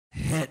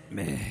Hit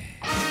me.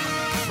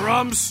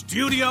 From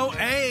Studio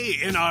A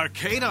in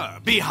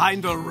Arcata,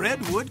 behind the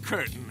redwood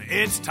curtain,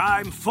 it's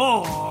time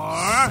for...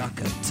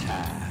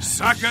 Succotash.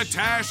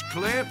 Succotash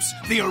Clips,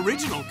 the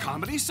original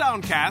comedy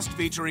soundcast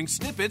featuring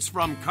snippets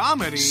from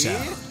comedy...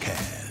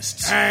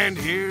 Soundcasts. And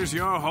here's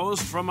your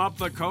host from up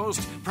the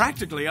coast,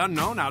 practically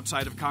unknown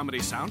outside of comedy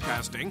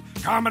soundcasting,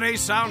 comedy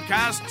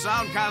soundcast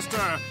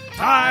soundcaster,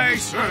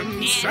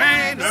 Tyson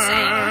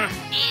Saner.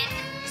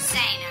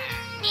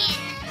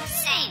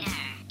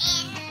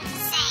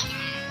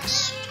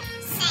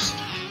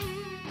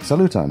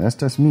 Saluton,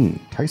 estas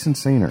me, Tyson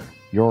Saner,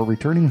 your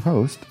returning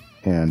host,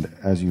 and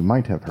as you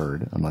might have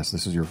heard, unless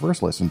this is your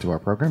first listen to our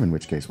program, in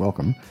which case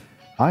welcome,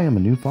 I am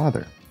a new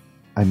father.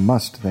 I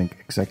must thank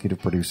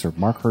executive producer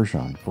Mark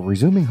Hershon for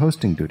resuming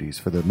hosting duties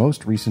for the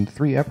most recent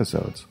 3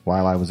 episodes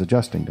while I was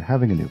adjusting to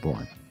having a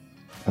newborn.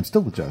 I'm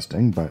still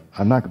adjusting, but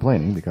I'm not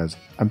complaining because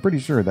I'm pretty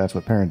sure that's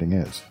what parenting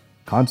is.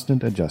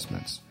 Constant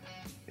adjustments.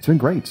 It's been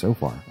great so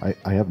far.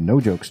 I have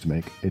no jokes to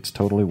make. It's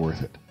totally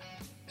worth it.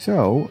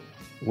 So,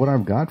 what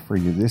I've got for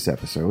you this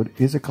episode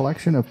is a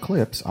collection of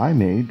clips I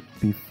made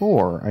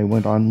before I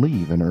went on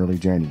leave in early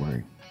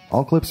January.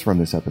 All clips from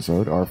this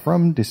episode are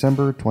from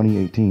December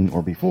 2018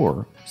 or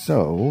before,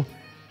 so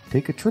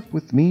take a trip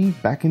with me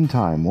back in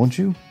time, won't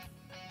you?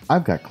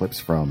 I've got clips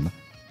from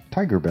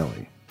Tiger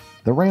Belly,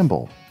 The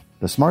Ramble,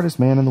 The Smartest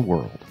Man in the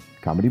World,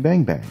 Comedy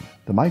Bang Bang,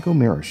 The Mike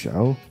O'Meara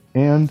Show,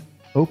 and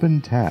Open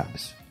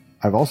Tabs.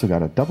 I've also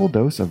got a double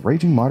dose of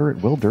Raging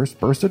Moderate Will Durst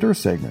Burst of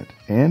Durst segment,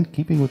 and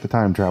keeping with the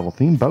time travel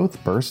theme,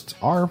 both bursts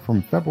are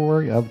from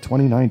February of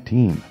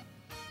 2019.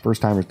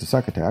 First-timers to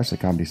Succotash, the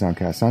Comedy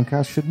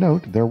Soundcast should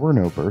note there were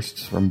no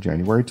bursts from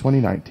January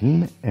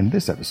 2019, and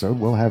this episode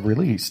will have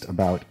released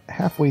about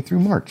halfway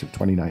through March of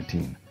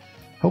 2019.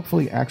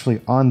 Hopefully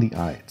actually on the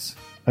ides.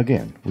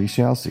 Again, we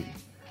shall see.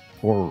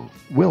 Or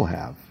will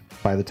have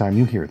by the time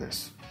you hear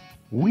this.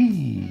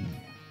 Whee!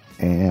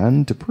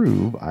 And to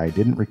prove I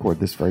didn't record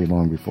this very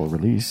long before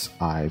release,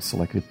 I've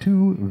selected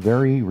 2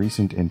 very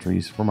recent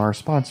entries from our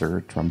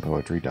sponsor,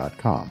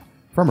 TrumPoetry.com,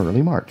 from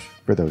early March,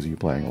 for those of you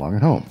playing along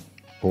at home,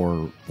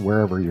 or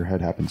wherever your head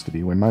happens to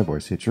be when my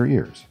voice hits your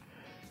ears.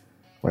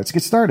 Let's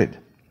get started.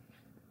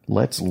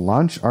 Let's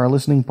launch our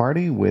listening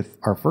party with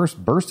our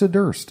first Burst of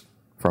Durst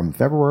from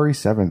February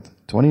 7th,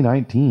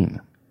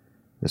 2019.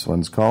 This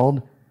one's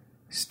called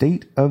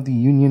State of the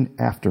Union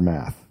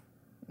Aftermath,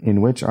 in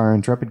which our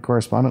intrepid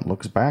correspondent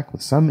looks back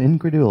with some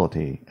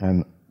incredulity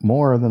and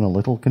more than a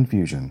little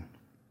confusion.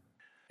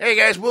 Hey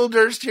guys, Will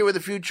Durst here with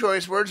a few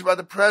choice words about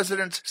the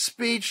president's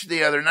speech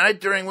the other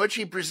night, during which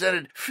he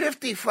presented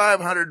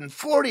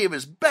 5,540 of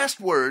his best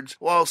words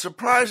while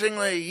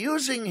surprisingly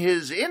using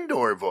his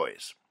indoor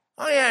voice.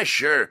 Oh yeah,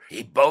 sure,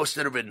 he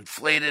boasted of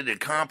inflated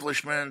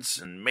accomplishments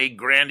and made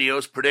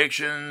grandiose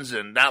predictions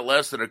and not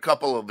less than a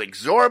couple of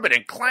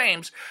exorbitant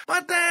claims,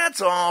 but that's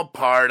all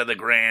part of the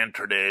grand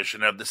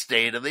tradition of the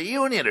State of the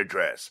Union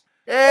address.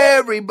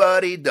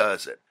 Everybody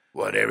does it.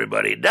 What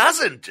everybody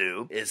doesn't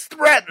do is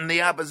threaten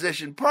the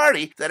opposition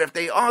party that if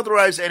they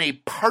authorize any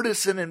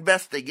partisan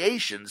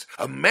investigations,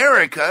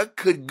 America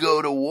could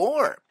go to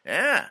war.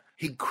 Yeah.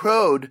 He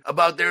crowed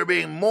about there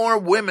being more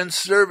women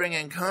serving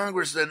in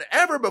Congress than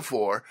ever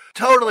before,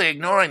 totally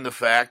ignoring the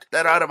fact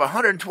that out of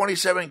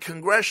 127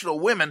 congressional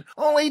women,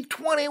 only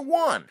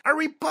 21 are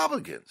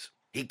Republicans.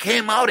 He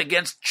came out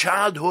against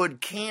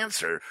childhood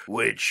cancer,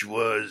 which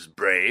was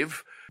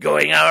brave.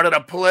 Going out on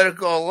a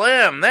political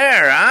limb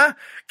there, huh?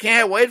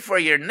 Can't wait for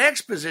your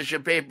next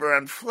position paper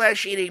on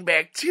flesh-eating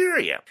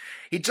bacteria.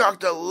 He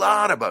talked a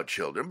lot about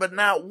children, but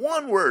not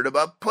one word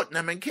about putting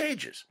them in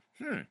cages.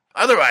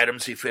 Other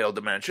items he failed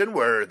to mention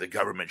were the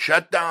government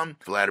shutdown,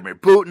 Vladimir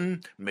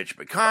Putin, Mitch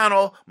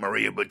McConnell,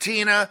 Maria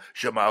Butina,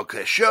 Jamal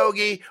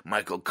Khashoggi,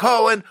 Michael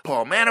Cohen,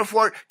 Paul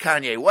Manafort,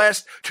 Kanye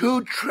West,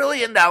 $2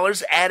 trillion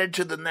added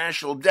to the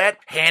national debt,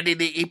 handing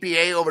the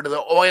EPA over to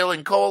the oil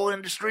and coal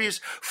industries,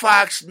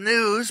 Fox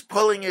News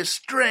pulling his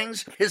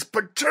strings, his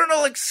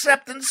paternal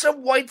acceptance of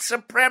white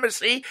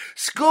supremacy,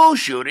 school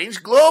shootings,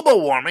 global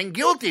warming,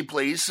 guilty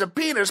pleas,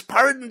 subpoenas,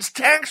 pardons,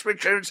 tax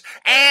returns,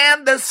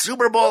 and the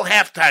Super Bowl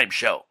halftime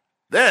show.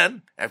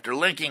 Then, after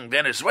linking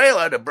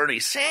Venezuela to Bernie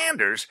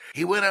Sanders,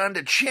 he went on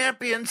to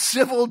champion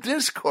civil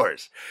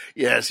discourse.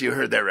 Yes, you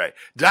heard that right.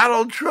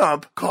 Donald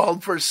Trump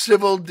called for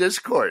civil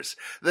discourse.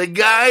 The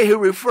guy who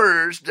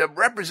refers to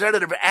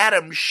Representative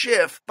Adam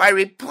Schiff by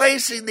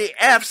replacing the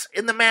F's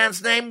in the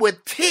man's name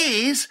with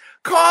T's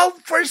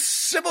called for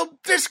civil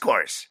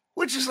discourse,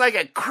 which is like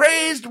a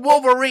crazed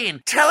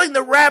Wolverine telling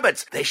the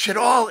rabbits they should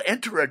all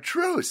enter a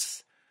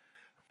truce.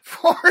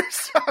 For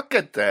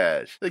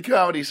Succotash, the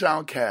Comedy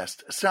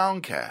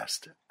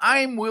Soundcast,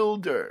 I'm Will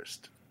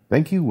Durst.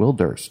 Thank you, Will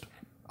Durst.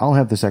 I'll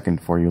have the second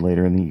for you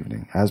later in the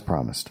evening, as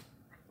promised.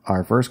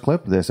 Our first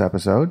clip this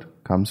episode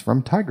comes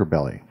from Tiger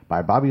Belly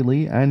by Bobby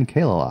Lee and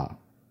Kalila.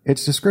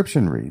 Its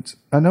description reads,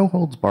 a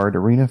no-holds-barred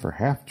arena for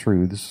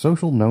half-truths,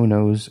 social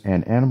no-nos,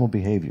 and animal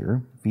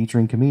behavior,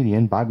 featuring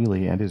comedian Bobby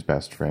Lee and his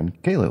best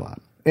friend Kalila,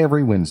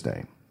 every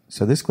Wednesday.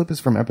 So this clip is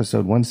from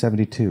episode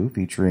 172,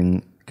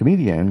 featuring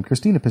comedian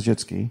Christina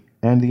Pazitsky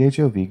and the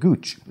HOV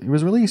Gooch. It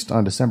was released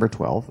on December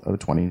 12th of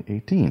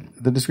 2018.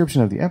 The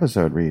description of the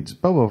episode reads,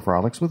 Bobo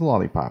frolics with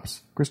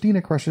lollipops.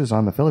 Christina crushes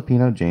on the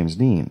Filipino James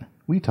Dean.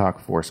 We talk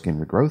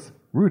foreskin regrowth,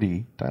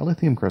 Rudy,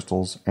 dilithium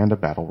crystals, and a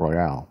battle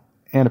royale.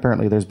 And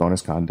apparently there's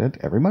bonus content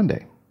every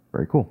Monday.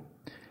 Very cool.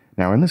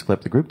 Now, in this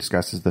clip, the group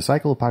discusses the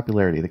cycle of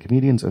popularity that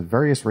comedians of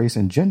various race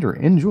and gender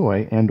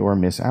enjoy and or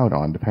miss out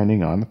on,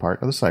 depending on the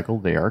part of the cycle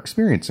they are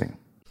experiencing.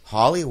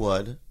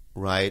 Hollywood,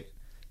 right,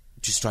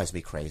 just drives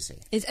me crazy.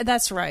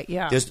 That's right,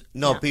 yeah. There's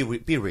yeah.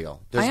 Be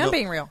real. I am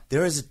being real.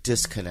 There is a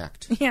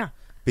disconnect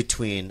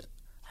between,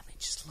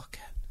 just look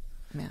at,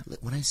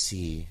 when I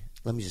see,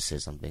 let me just say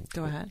something.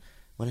 Go ahead.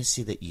 When I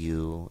see that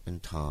you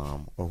and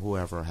Tom or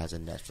whoever has a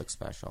Netflix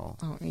special,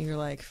 you're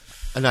like,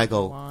 and I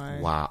go, why?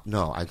 Wow.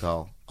 No, I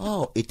go,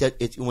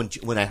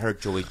 when I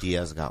heard Joey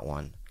Diaz got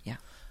one,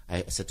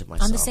 I said to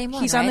myself, on the same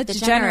one, he's right? on the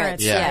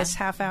Degenerates. Yeah. Yes,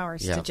 half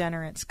hours. Yeah.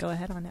 Degenerates. Go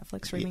ahead on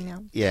Netflix streaming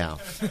now. Yeah.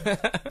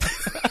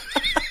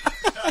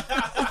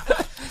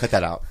 Cut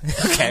that out.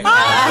 Okay. Edit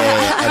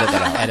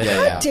that out. Edit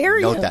it out. Dare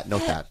you? Note that.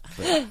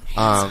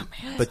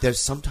 But there's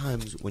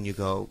sometimes when you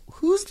go,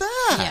 who's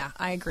that? Yeah,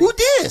 I agree. Who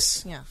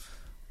this? Yeah.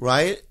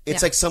 Right?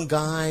 It's like some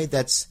guy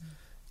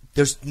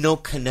there's no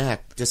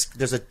connect.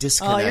 There's a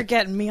disconnect. Oh, you're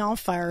getting me all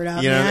fired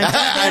up, you know, man.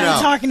 I know.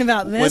 I'm talking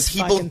about this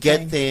when people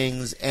get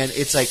things, and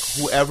it's like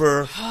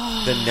whoever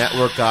the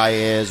network guy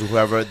is,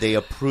 whoever they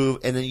approve,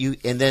 and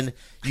then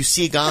you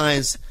see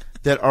guys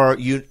that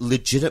you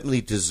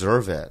legitimately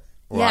deserve it,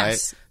 right?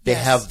 Yes. They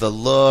have the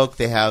look,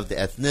 they have the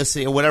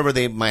ethnicity, or whatever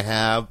they might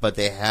have, but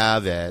they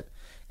have it,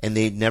 and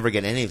they never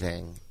get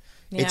anything.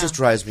 Yeah. It just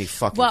drives me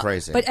fucking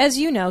crazy. But as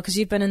you know, because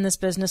you've been in this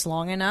business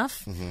long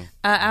enough,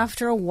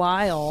 after a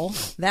while,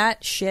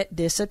 that shit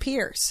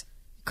disappears.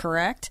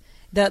 Correct?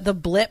 The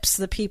blips,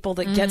 the people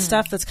that get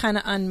stuff that's kind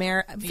of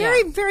unmerited.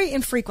 Very, very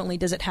infrequently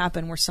does it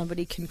happen where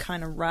somebody can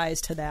kind of rise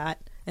to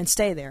that and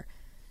stay there.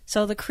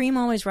 So the cream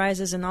always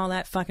rises, and all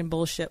that fucking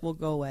bullshit will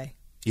go away.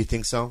 You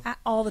think so?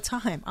 All the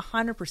time,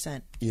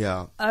 100%.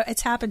 Yeah.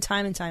 It's happened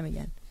time and time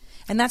again,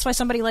 and that's why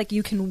somebody like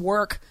you can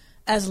work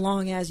as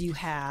long as you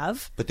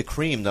have. But the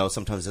cream, though,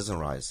 sometimes doesn't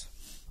rise.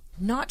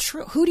 Not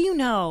true. Who do you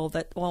know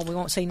that, well, we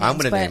won't say names. I'm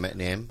going to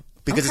name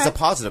because it's a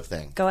positive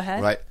thing. Go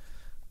ahead. Right?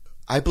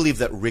 I believe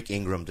that Rick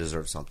Ingram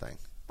deserves something.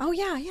 Oh,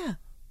 yeah.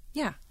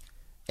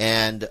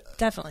 And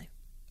definitely.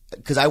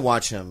 Because I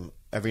watch him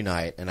every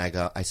night, and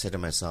I said to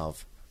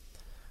myself,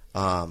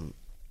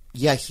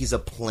 he's a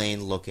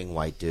plain-looking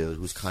white dude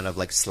who's kind of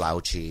like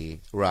slouchy,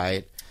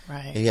 right?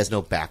 Right. And he has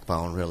no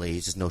backbone, really.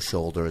 He's just no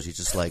shoulders. He's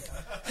just like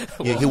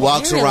he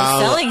walks You're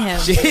around. Really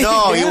selling him.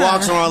 No, he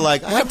walks around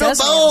like I have no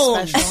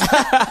bones,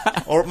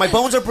 or my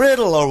bones are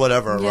brittle, or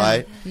whatever,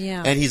 right?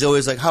 Yeah. And he's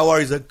always like, "How are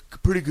you?" He's like,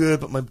 "Pretty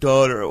good," but my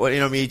daughter, what, you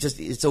know what I mean?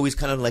 It's always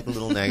kind of like a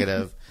little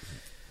negative.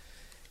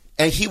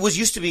 And he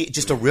used to be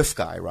just a riff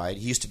guy, right?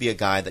 He used to be a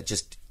guy that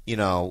just,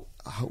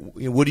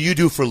 what do you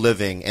do for a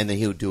living? And then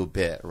he would do a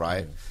bit,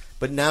 right?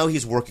 But now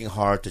he's working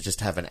hard to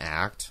just have an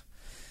act.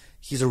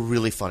 He's a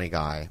really funny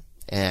guy.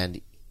 And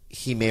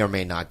he may or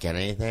may not get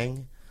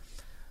anything.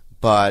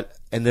 And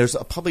there's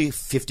probably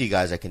 50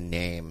 guys I can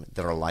name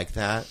that are like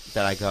that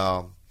I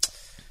go,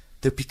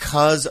 that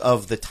because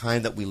of the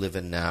time that we live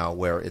in now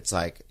where it's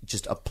like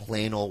just a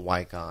plain old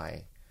white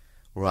guy,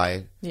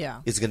 right?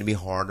 Yeah. It's going to be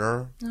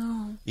harder.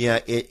 Oh.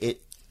 Yeah,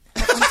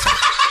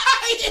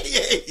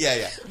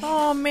 yeah.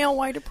 Oh, male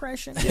white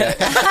depression. Yeah.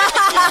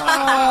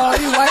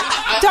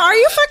 Are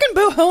you fucking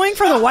boo-hooing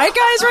for the white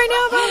guys right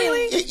now, Bobby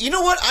Lee? You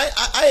know what?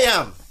 I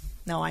am.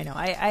 No, I know.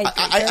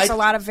 There's a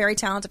lot of very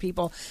talented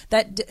people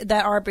that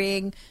are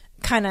being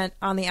kind of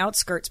on the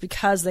outskirts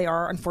because they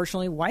are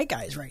unfortunately white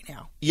guys right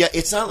now. Yeah,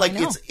 it's not like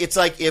it's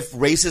like if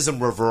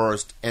racism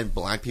reversed and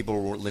black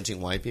people were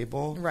lynching white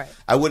people. Right.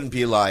 I wouldn't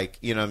be like,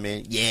 you know what I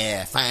mean?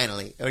 Yeah,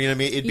 finally. Or, you know what I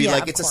mean? It'd be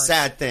like it's a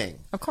sad thing.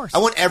 Of course. I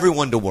want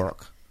everyone to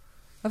work.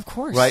 Of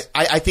course. Right?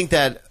 I think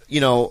that,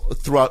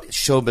 throughout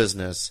show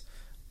business,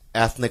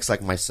 ethnics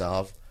like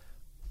myself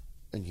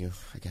and you,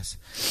 I guess.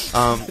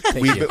 In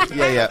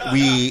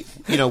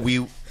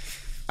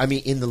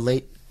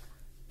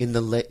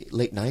the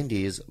late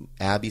 90s,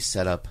 Abby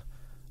set up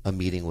a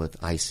meeting with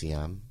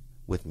ICM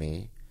with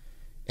me,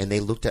 and they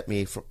looked at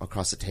me from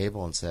across the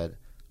table and said,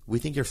 "We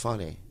think you're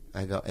funny."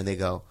 They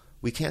go,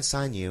 "We can't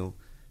sign you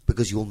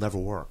because you'll never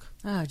work."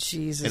 Oh,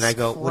 Jesus! And I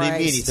go, Christ. "What do you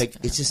mean?" He's like,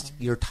 "It's just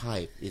your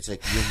type. It's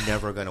like you're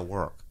never going to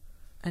work."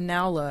 And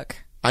now look.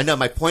 I know.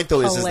 My point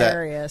though is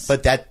hilarious.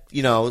 But that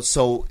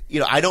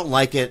I don't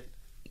like it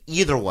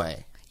either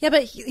way. Yeah,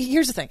 but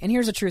here's the thing, and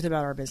here's the truth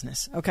about our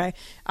business, okay?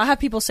 I have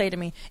people say to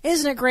me,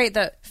 isn't it great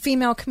that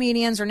female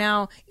comedians are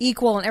now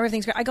equal and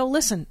everything's great? I go,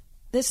 listen,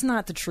 that's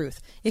not the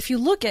truth. If you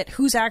look at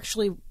who's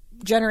actually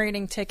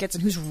generating tickets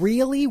and who's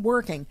really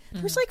working,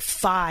 there's like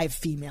 5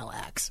 female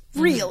acts,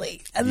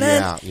 really. And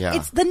then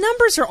the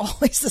numbers are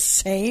always the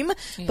same,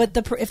 but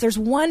if there's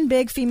one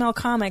big female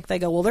comic, they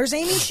go, well, there's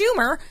Amy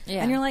Schumer,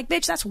 and you're like,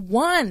 bitch, that's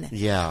one.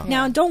 Yeah.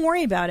 Now, don't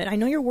worry about it. I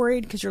know you're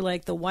worried because you're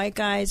like, the white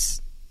guys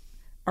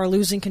are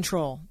losing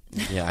control.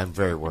 Yeah, I'm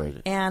very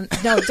worried. And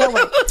no, don't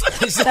worry.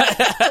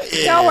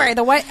 Don't worry.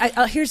 The white.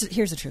 Here's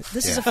the truth.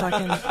 This is a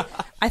fucking.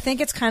 I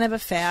think it's kind of a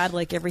fad,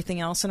 like everything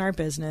else in our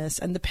business,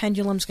 and the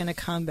pendulum's going to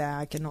come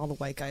back, and all the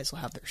white guys will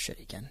have their shit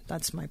again.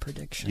 That's my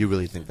prediction. You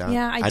really think that?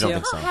 Yeah, I don't do.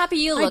 think so. How happy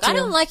you look. I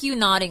don't like you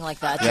nodding like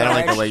that, Yeah, I don't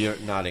like George. the way you're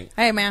nodding.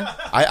 Hey, man.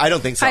 I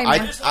don't think so. Hey,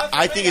 man.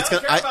 I think it's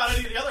gonna.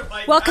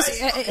 Well, because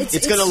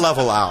It's gonna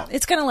level out.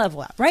 It's going to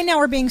level out. Right now,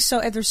 we're being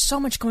there's so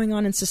much going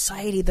on in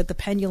society that the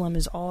pendulum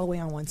is all the way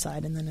on one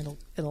side, and then it'll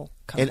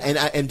come.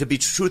 And to be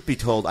truth be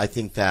told, I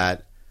think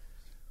that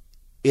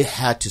it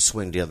had to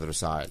swing the other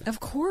side. Of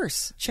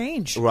course,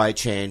 change. Right,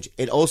 change.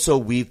 It also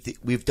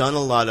we've done a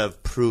lot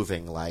of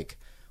proving, like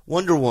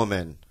Wonder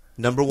Woman,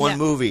 #1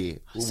 movie,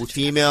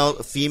 female,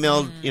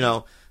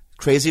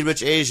 Crazy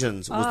Rich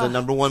Asians was the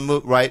 #1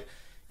 movie, right?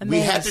 We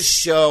had to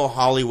show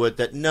Hollywood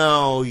that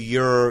no,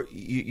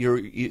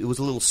 it was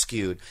a little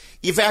skewed.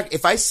 In fact,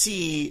 if I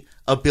see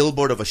a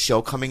billboard of a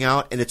show coming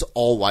out and it's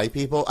all white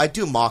people, I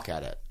do mock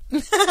at it.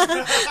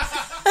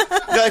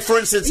 Like for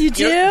instance, you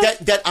do?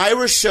 That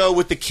Irish show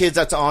with the kids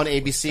that's on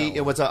ABC.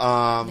 It was The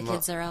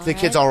Kids Are All The Right?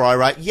 Kids Are All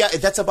Right. Yeah,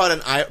 that's about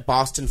an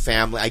Boston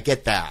family. I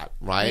get that,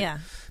 right? Yeah.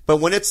 But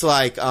when it's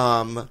like,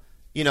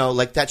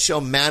 like that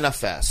show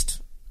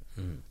Manifest,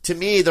 to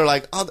me they're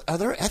like, oh, are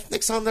there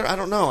ethnics on there? I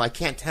don't know. I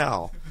can't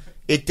tell.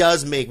 It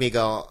does make me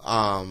go,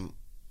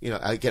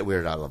 I get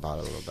weirded out about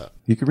it a little bit.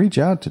 You can reach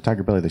out to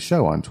Tiger Belly the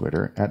Show on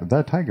Twitter at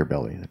The Tiger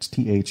Belly. That's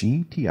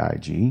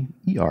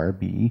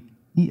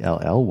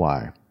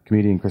TheTigerbelly.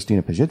 Comedian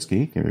Christina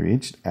Pajitsky can be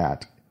reached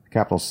at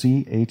capital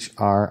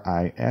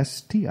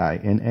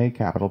CHRISTINA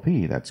capital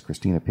P. That's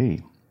Christina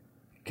P.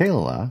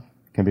 Kayla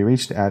can be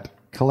reached at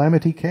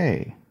Calamity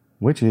K,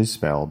 which is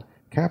spelled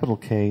capital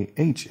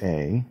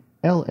KHALAMITY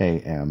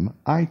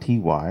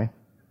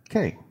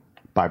K.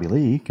 Bobby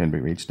Lee can be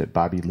reached at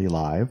Bobby Lee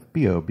Live,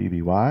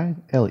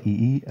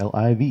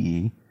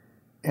 BOBBYLEELIVE.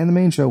 And the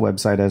main show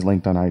website, as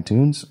linked on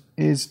iTunes,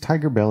 is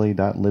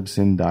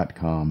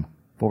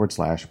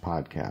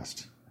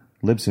tigerbelly.libsyn.com/podcast.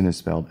 Libsyn is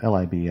spelled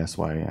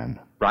LIBSYN.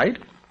 Right?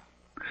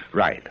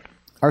 Right.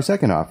 Our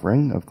second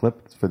offering of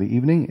clips for the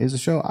evening is a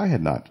show I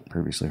had not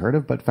previously heard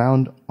of, but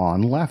found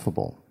on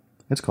Laughable.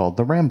 It's called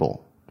The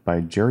Ramble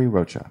by Jerry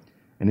Rocha.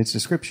 In its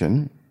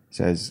description,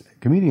 says,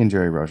 comedian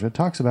Jerry Rocha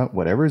talks about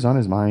whatever is on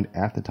his mind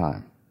at the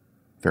time.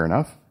 Fair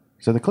enough.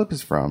 So the clip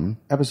is from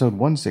episode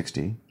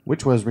 160,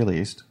 which was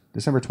released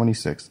December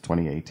 26,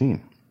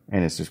 2018.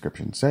 And its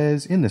description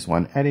says, in this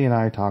one, Eddie and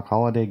I talk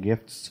holiday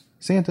gifts,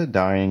 Santa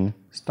dying,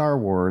 Star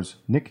Wars,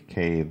 Nick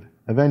Cave,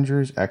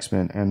 Avengers,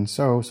 X-Men, and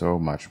so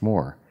much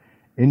more.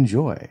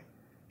 Enjoy.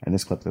 And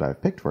this clip that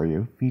I've picked for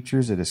you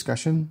features a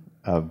discussion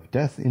of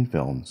death in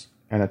films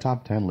and a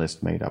top 10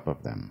 list made up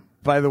of them.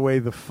 By the way,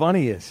 the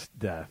funniest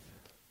death.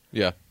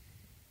 Yeah.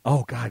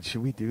 Oh, God,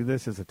 should we do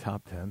this as a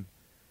top 10?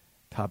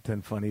 Top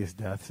 10 funniest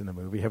deaths in a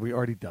movie. Have we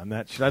already done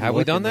that? Have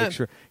we done that?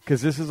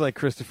 Because this is like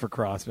Christopher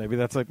Cross. Maybe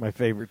that's like my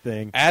favorite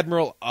thing.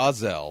 Admiral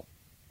Ozzel.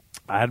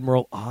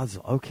 Admiral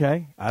Ozzel.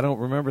 Okay. I don't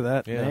remember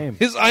that name.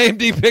 His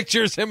IMDb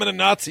picture is him in a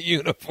Nazi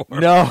uniform.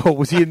 No.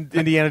 Was he in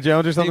Indiana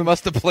Jones or He something?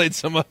 must have played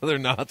some other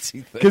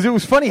Nazi thing. Because it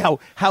was funny how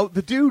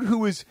the dude who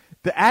was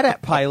the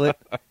AT-AT pilot,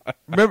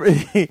 remember?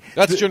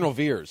 That's General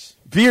Veers.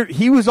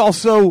 He was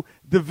also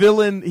the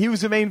villain. He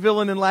was the main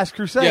villain in Last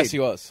Crusade. Yes, he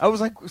was. I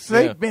was like,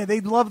 Yeah. man, they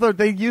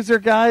use their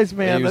guys,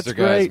 man. They use That's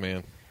their great. guys,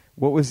 man.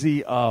 What was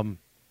the? I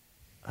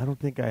don't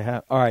think I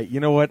have. All right, you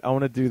know what? I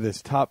want to do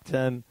this top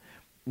 10.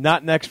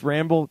 Not next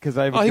Ramble because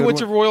I have. He went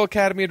to Royal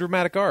Academy of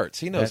Dramatic Arts.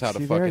 He knows how to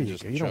fucking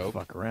just You don't joke.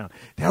 fuck around.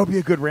 That would be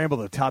a good Ramble.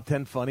 The top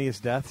 10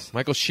 funniest deaths.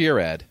 Michael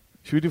Shearad.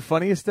 Should we do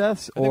funniest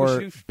deaths think we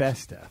or should.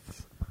 best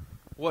deaths?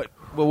 What?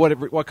 Well,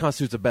 what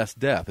constitutes a best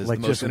death? Is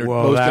Like the most, just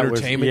most that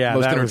entertainment? Was, yeah,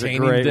 most that was a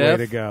entertaining great death.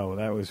 way to go.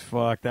 That was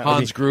fuck. That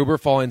Hans Gruber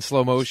falling in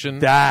slow motion.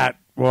 That.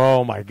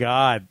 Oh my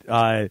God.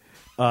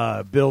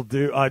 Bill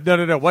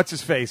No. What's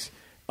his face?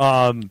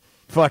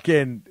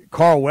 Fucking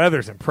Carl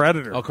Weathers and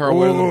Predator. Oh, Carl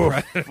Weathers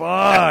and Predator.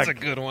 Fuck. That's a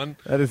good one.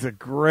 That is a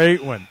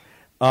great one.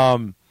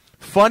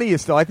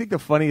 Funniest though, I think the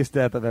funniest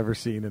death I've ever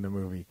seen in a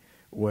movie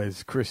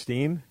was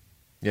Christine.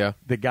 Yeah.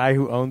 The guy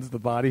who owns the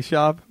body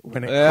shop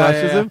when it Yeah,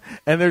 crushes yeah. him,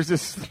 and there's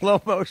this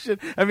slow motion.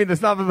 I mean,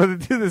 it's not but to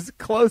do this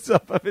close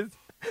up of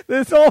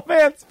this old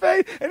man's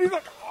face, and he's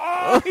like,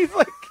 oh, he's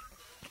like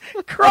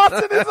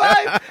crossing his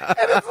eyes,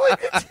 and it's like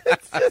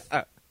it's just.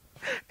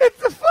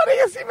 It's the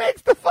funniest. He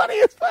makes the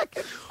funniest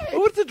fucking face.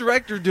 What's the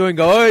director doing?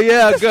 Oh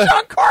yeah, It's good.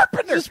 John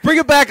Carpenter. Just bring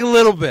it back a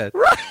little bit.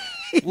 Right.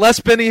 Less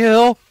Benny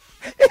Hill.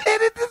 And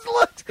it just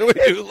looks. Can we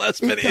do less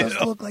Benny It does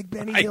Hill? look like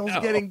Benny I Hill's know.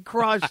 getting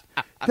crushed.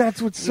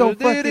 That's what's so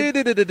fucking.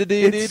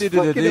 It's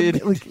fucking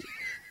like,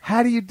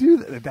 how do you do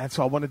that? That's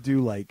what I want to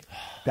do. Like,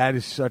 that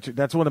is such.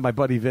 That's one of my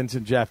buddy Vince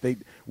and Jeff.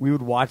 We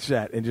would watch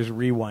that and just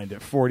rewind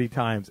it 40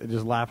 times and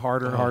just laugh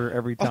harder and harder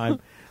every time.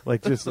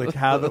 Like, just like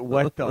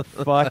what the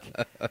fuck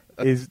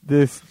is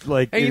this?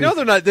 Like, Hey,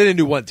 they didn't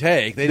do one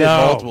take. They did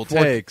multiple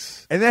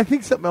takes. And I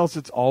think something else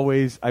that's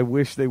always, I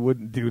wish they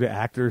wouldn't do to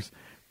actors,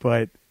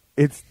 but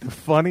it's the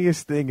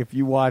funniest thing if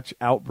you watch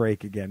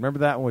Outbreak again. Remember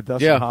that one with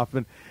Dustin Yeah.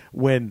 Hoffman?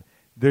 When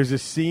There's a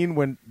scene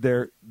when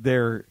they're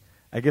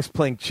I guess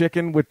playing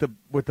chicken with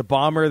the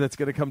bomber that's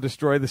going to come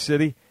destroy the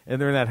city, and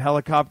they're in that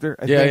helicopter.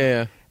 I think.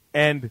 Yeah.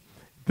 And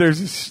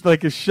there's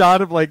like a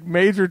shot of like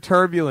major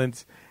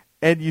turbulence,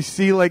 and you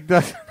see like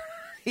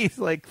he's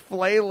like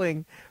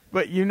flailing,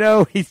 but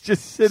he's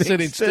just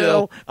sitting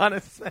still on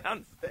a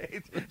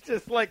soundstage,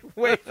 just like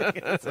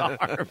waving his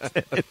arms.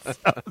 It's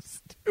so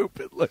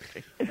stupid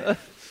looking.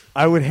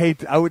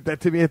 That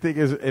to me, I think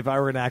is if I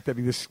were an actor,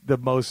 that'd be the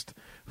most.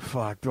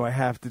 Fuck, do I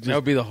have to just... That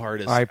would be the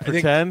hardest. I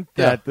pretend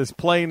that this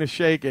plane is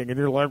shaking, and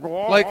you're like...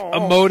 Whoa. Like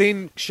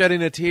emoting,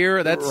 shedding a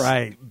tear, that's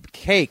right.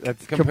 Cake.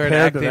 That's compared to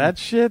acting, that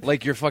shit?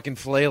 Like you're fucking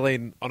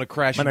flailing on a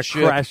crashing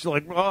ship.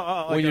 Like,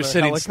 when you're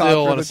sitting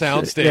still on a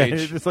soundstage. Yeah,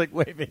 you're just like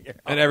waving your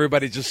and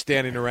everybody's just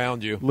standing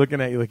around you. Looking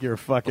at you like you're a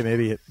fucking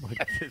idiot.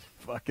 Like this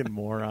fucking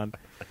moron.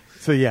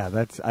 So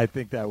yeah, I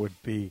think that would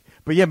be...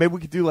 But yeah, maybe we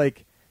could do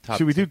like...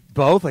 Should we do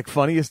both? Like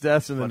funniest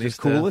deaths and then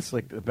just coolest?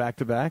 Like back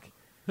to back?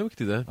 Yeah, we could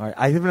do that. All right,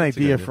 I have an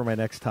idea for my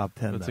next top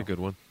 10. That's a good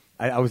one.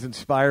 I was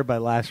inspired by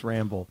Last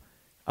Ramble.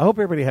 I hope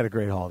everybody had a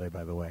great holiday,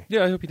 by the way.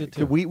 Yeah, I hope you did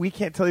too. We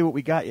can't tell you what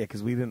we got yet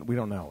because we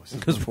don't know.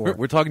 Because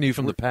we're talking to you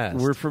from the past.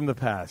 We're from the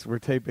past. We're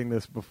taping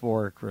this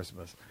before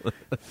Christmas.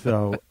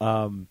 So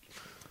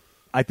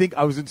I think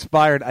I was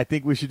inspired. I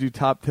think we should do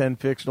top 10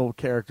 fictional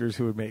characters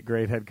who would make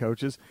great head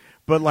coaches.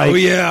 But like,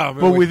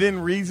 but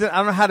within reason. I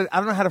don't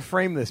know how to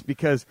frame this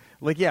because,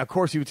 like, yeah, of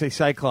course you would say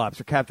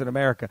Cyclops or Captain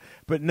America,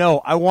 but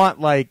no, I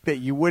want like that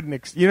you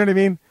wouldn't. You know what I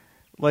mean?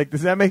 Like,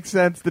 does that make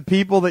sense? The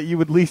people that you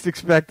would least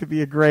expect to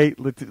be a great,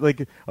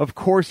 like, of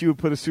course you would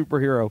put a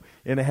superhero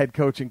in a head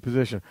coaching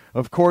position.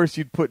 Of course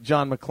you'd put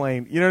John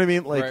McClane. You know what I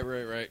mean? Like,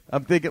 right.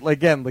 I'm thinking like,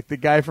 again, like the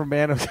guy from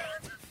Man of.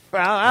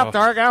 Well,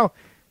 Dargo.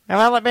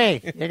 How about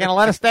me? You're going to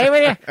let us stay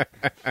with you?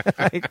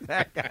 Like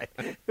that guy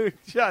who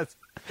just,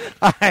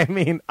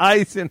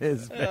 ice in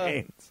his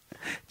veins.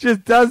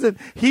 Just doesn't,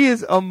 he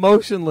is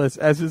emotionless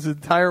as his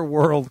entire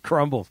world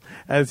crumbles.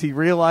 As he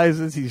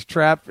realizes he's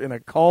trapped in a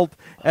cult,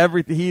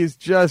 everything. He is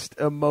just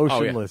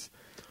emotionless. Oh,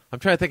 yeah. I'm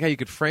trying to think how you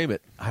could frame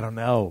it. I don't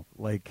know.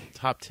 Like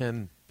top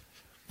 10.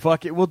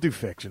 Fuck it, we'll do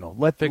fictional.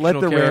 Let the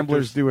characters.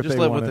 Ramblers do what they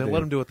want to do.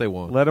 Let them do what they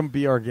want. Let them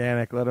be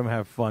organic. Let them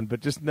have fun.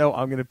 But just know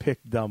I'm going to pick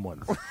dumb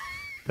ones.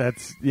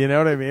 That's, you know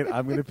what I mean?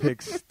 I'm going to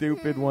pick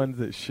stupid ones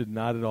that should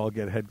not at all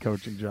get head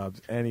coaching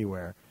jobs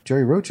anywhere.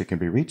 Jerry Rocha can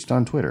be reached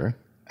on Twitter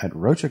at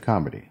Rocha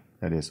Comedy.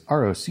 That is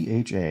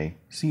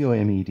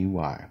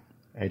ROCHACOMEDY.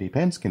 Eddie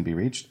Pence can be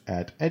reached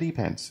at Eddie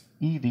Pence,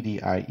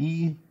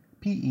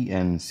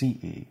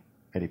 EDDIEPENCE.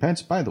 Eddie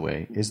Pence, by the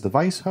way, is the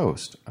vice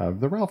host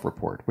of The Ralph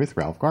Report with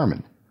Ralph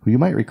Garman, who you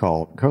might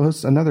recall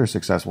co-hosts another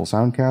successful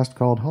soundcast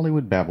called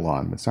Hollywood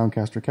Babylon with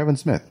soundcaster Kevin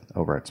Smith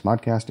over at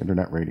Smodcast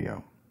Internet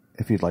Radio.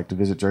 If you'd like to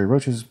visit Jerry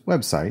Rocha's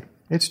website,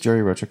 it's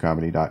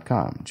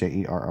jerryrochacomedy.com,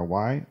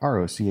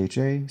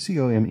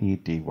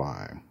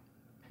 JERRYROCHACOMEDY.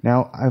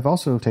 Now, I've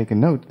also taken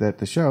note that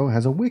the show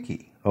has a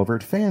wiki over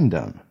at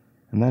Fandom,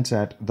 and that's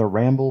at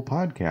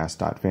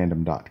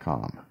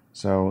theramblepodcast.fandom.com.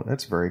 So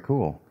that's very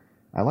cool.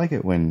 I like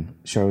it when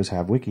shows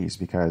have wikis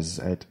because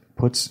it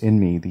puts in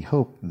me the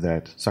hope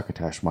that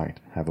Succotash might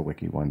have a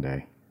wiki one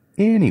day.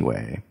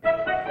 Anyway...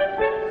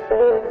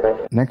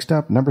 Next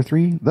up, number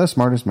 3, the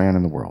smartest man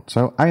in the world.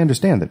 So I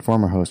understand that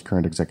former host,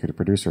 current executive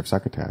producer of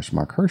Succotash,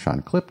 Mark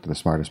Hershon, clipped the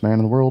smartest man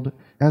in the world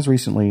as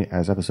recently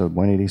as episode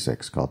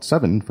 186, called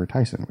 7 for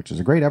Tyson, which is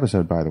a great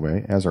episode, by the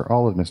way, as are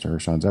all of Mr.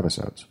 Hershon's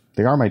episodes.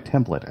 They are my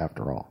template,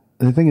 after all.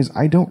 The thing is,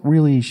 I don't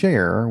really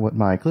share what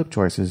my clip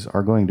choices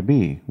are going to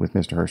be with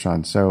Mr.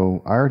 Hershon,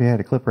 so I already had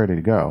a clip ready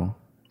to go.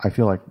 I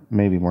feel like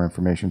maybe more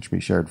information should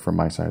be shared from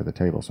my side of the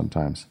table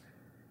sometimes.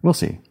 We'll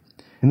see.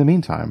 In the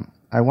meantime,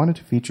 I wanted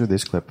to feature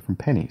this clip from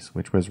Pennies,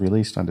 which was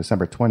released on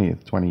December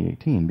 20th,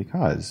 2018,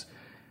 because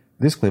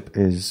this clip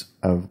is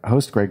of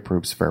host Greg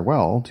Proup's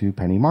farewell to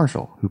Penny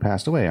Marshall, who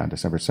passed away on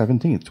December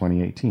 17th,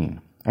 2018,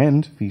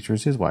 and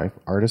features his wife,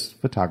 artist,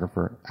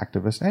 photographer,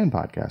 activist, and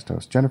podcast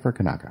host Jennifer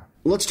Kanaka.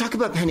 Let's talk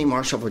about Penny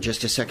Marshall for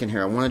just a second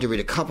here. I wanted to read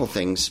a couple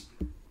things.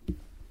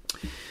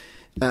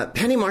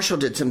 Penny Marshall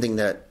did something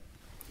that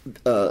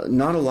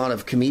not a lot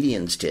of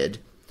comedians did.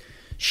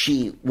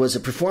 She was a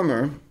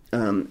performer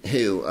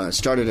who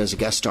started as a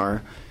guest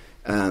star,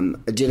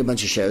 did a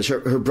bunch of shows.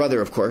 Her brother,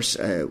 of course,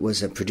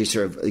 was a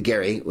producer of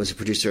Gary, was a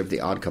producer of The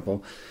Odd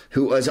Couple,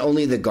 who was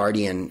only the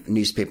Guardian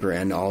newspaper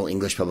and all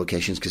English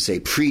publications could say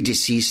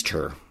predeceased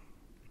her.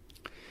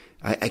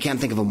 I can't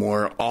think of a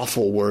more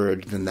awful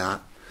word than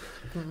that.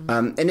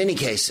 Mm-hmm. In any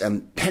case,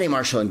 Penny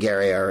Marshall and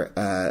Gary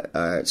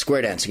are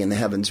square dancing in the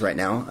heavens right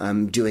now,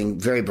 doing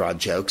very broad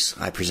jokes,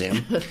 I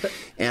presume.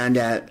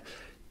 And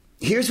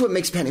here's what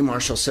makes Penny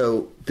Marshall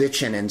so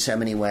bitchin' in so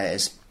many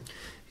ways.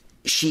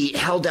 She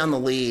held down the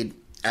lead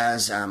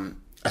as a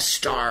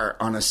star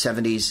on a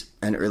 70s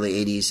and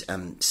early 80s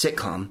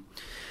sitcom.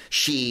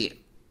 She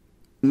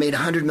made a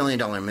 $100 million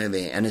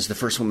movie and is the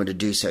first woman to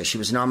do so. She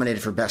was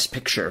nominated for Best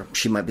Picture.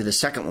 She might be the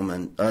second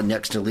woman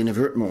next to Lena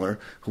Wertmuller,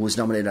 who was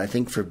nominated, I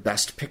think, for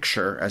Best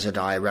Picture as a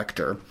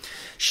director.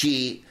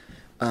 She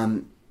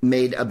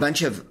made a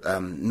bunch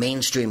of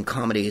mainstream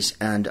comedies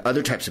and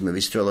other types of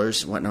movies,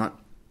 thrillers, whatnot.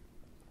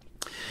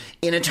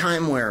 in a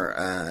time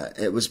where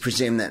it was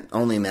presumed that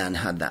only men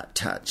had that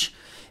touch.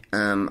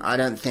 I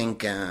don't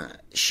think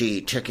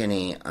she took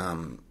any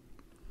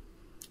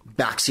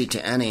backseat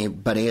to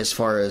anybody as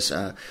far as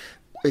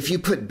if you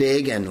put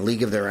Big and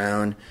League of Their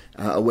Own,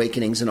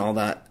 Awakenings and all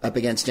that up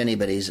against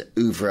anybody's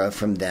oeuvre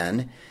from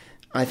then,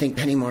 I think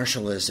Penny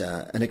Marshall is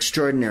an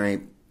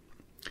extraordinary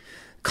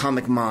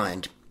comic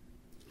mind.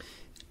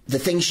 The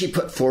thing she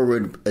put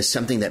forward is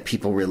something that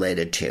people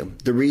related to.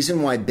 The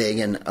reason why Big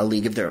and A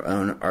League of Their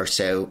Own are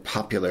so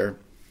popular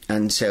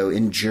and so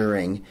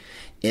enduring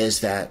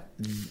is that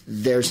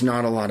there's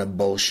not a lot of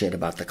bullshit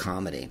about the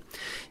comedy.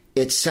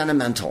 It's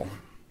sentimental,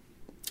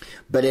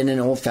 but in an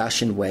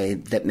old-fashioned way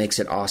that makes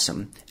it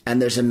awesome.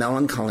 And there's a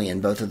melancholy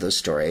in both of those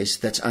stories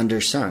that's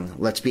undersung,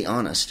 let's be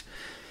honest.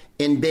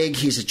 In Big,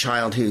 he's a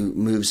child who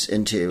moves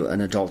into an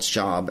adult's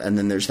job, and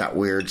then there's that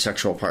weird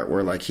sexual part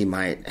where, like, he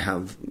might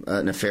have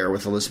an affair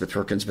with Elizabeth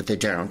Perkins, but they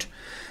don't.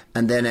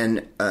 And then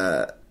in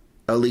A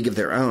League of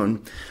Their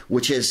Own,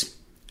 which is,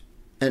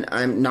 and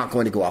I'm not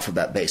going to go off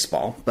about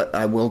baseball, but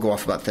I will go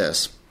off about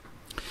this.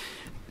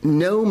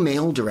 No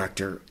male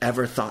director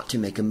ever thought to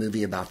make a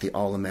movie about the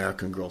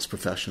All-American Girls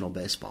Professional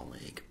Baseball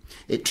League.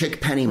 It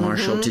took Penny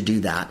Marshall to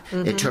do that.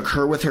 It took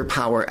her with her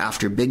power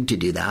after Big to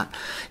do that.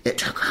 It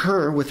took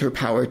her with her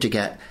power to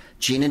get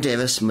Gina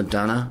Davis,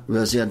 Madonna,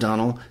 Rosie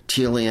O'Donnell,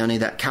 Tia Leone,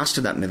 that cast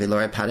of that movie,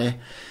 Lori Petty.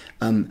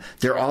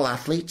 They're all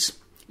athletes.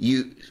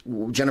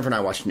 Jennifer and I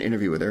watched an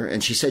interview with her,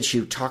 and she said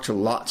she talked to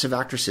lots of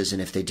actresses,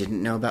 and if they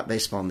didn't know about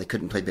baseball and they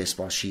couldn't play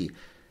baseball, she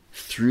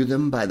threw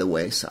them by the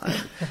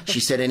wayside. She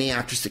said any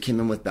actress that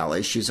came in with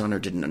ballet shoes on or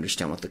didn't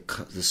understand what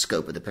the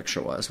scope of the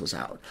picture was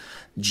out.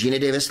 Gina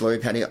Davis, Lori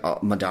Petty,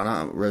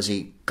 Madonna,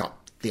 Rosie got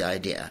the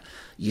idea.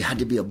 You had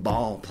to be a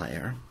ball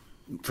player,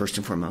 first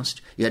and foremost.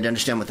 You had to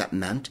understand what that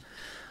meant.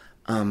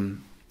 I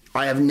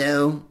have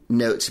no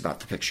notes about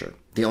the picture.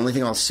 The only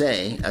thing I'll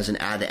say as an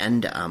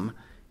addendum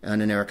on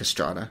an Eric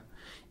Estrada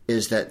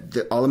is that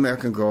the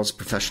All-American Girls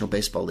Professional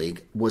Baseball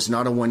League was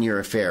not a one-year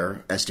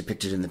affair as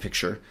depicted in the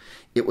picture.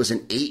 It was an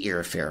 8-year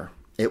affair.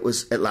 It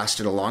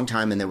lasted a long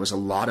time, and there was a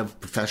lot of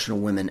professional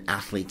women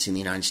athletes in the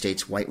United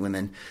States, white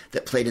women,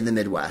 that played in the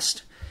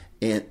Midwest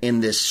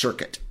in this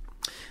circuit.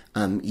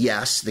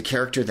 Yes, the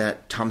character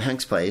that Tom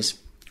Hanks plays,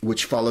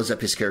 which follows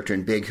up his character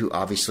in Big, who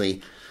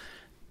obviously,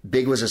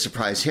 Big was a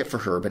surprise hit for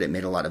her, but it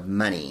made a lot of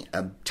money,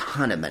 a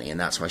ton of money, and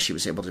that's why she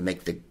was able to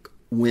make the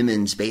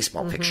women's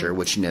baseball picture,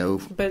 which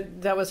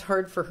But that was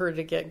hard for her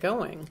to get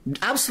going.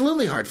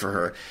 Absolutely hard for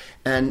her.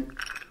 And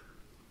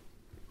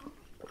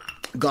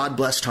God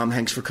bless Tom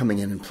Hanks for coming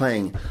in and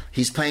playing.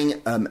 He's playing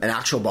an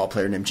actual ball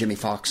player named Jimmy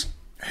Fox,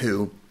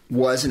 who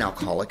was an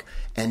alcoholic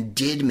and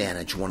did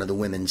manage one of the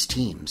women's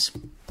teams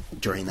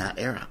during that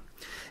era.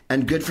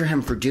 And good for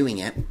him for doing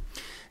it.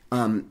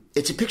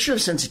 It's a picture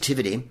of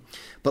sensitivity,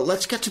 but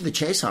let's get to the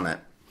chase on it.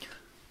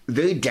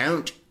 They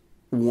don't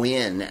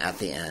win at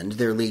the end.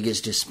 Their league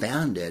is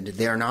disbanded.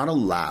 They're not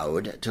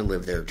allowed to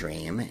live their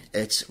dream.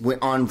 It's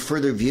on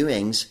further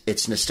viewings,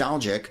 it's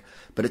nostalgic,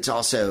 but it's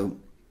also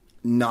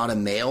not a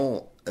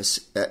male.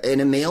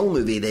 In a male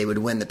movie, they would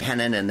win the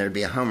pennant and there'd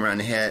be a home run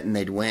hit and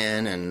they'd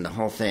win and the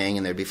whole thing,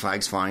 and there'd be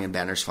flags flying and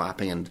banners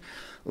flapping and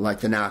like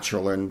The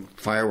Natural and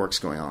fireworks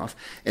going off.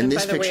 And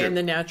this by the way, in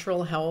The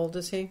Natural, how old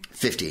is he?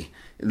 50.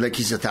 Like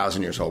he's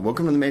 1,000 years old.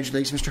 Welcome to the Major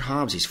Leagues, Mr.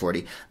 Hobbs. He's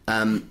 40.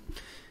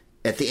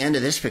 At the end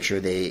of this picture,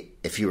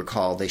 if you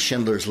recall, they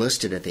Schindler's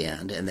Listed at the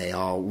end, and they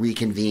all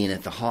reconvene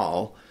at the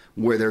hall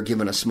where they're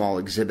given a small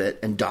exhibit,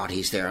 and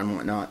Dottie's there and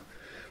whatnot.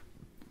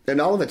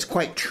 And all of it's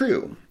quite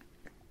true.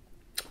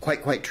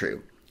 Quite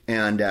true.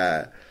 And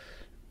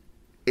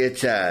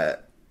it's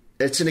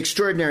an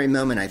extraordinary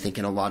moment, I think,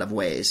 in a lot of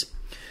ways.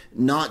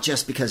 Not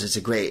just because it's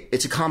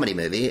a comedy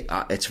movie.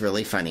 It's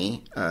really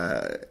funny.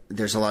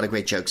 There's a lot of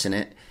great jokes in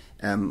it.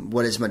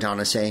 What does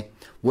Madonna say?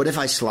 What if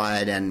I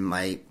slide and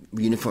my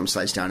uniform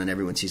slides down and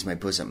everyone sees my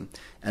bosom?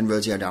 And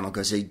Rosie O'Donnell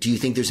goes, do you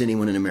think there's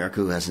anyone in America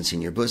who hasn't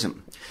seen your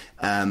bosom?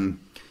 And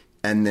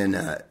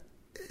then,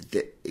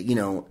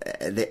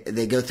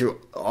 they go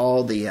through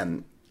all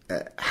the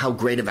how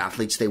great of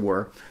athletes they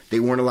were. They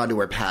weren't allowed to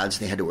wear pads.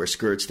 They had to wear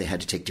skirts. They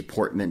had to take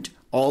deportment.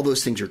 All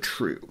those things are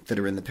true that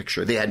are in the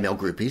picture. They had male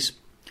groupies,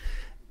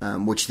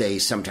 which they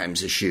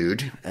sometimes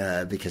eschewed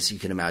because you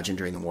can imagine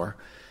during the war.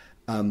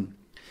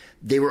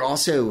 They were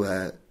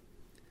also...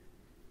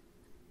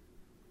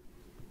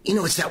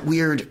 it's that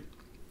weird,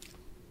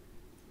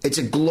 it's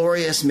a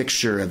glorious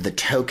mixture of the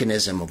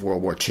tokenism of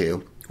World War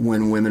II,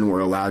 when women were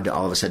allowed to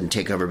all of a sudden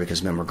take over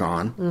because men were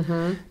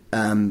gone,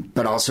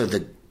 but also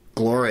the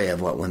glory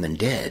of what women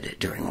did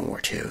during World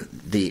War II.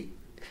 The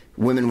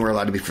women were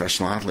allowed to be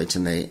professional athletes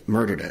and they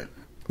murdered it.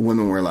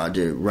 Women were allowed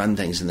to run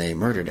things and they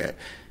murdered it.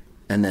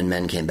 And then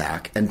men came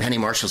back. And Penny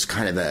Marshall's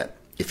kind of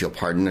if you'll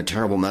pardon, a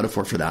terrible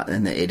metaphor for that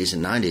in the 80s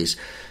and 90s.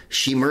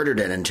 She murdered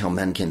it until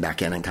men came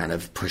back in and kind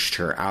of pushed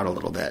her out a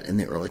little bit in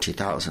the early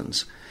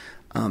 2000s.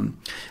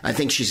 I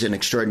think she's an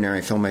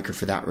extraordinary filmmaker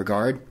for that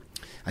regard.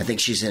 I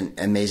think she's an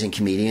amazing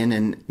comedian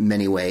in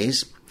many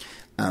ways.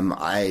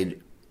 I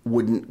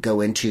wouldn't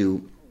go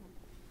into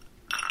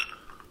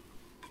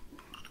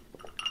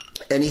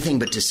anything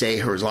but to say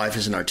her life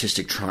is an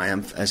artistic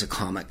triumph as a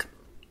comic.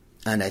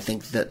 And I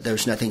think that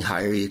there's nothing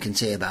higher you can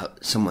say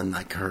about someone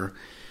like her.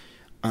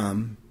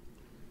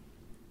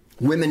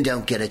 Women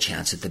don't get a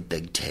chance at the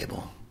big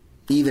table,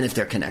 even if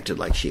they're connected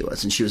like she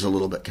was, and she was a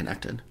little bit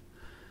connected.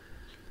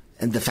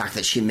 And the fact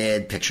that she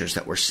made pictures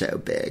that were so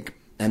big,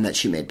 and that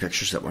she made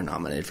pictures that were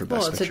nominated for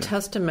Best Picture. Well, it's a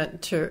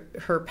testament to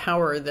her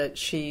power that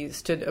she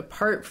stood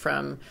apart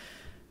from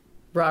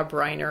Rob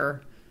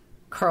Reiner,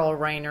 Carl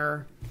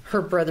Reiner,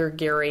 her brother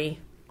Gary.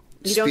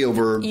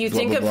 Spielberg. You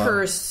think of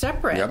her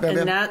separate,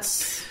 and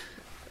that's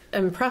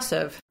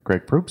impressive.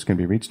 Greg Proops can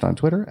be reached on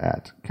Twitter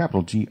at GREG,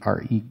 PROOPS.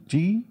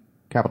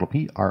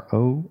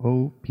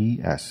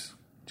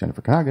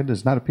 Jennifer Kanaga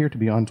does not appear to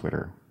be on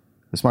Twitter.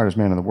 The Smartest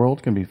Man in the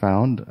World can be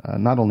found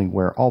not only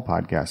where all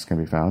podcasts can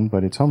be found,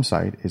 but its home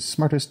site is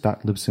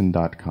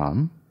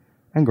smartest.libsyn.com.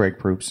 And Greg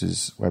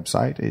Proops'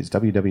 website is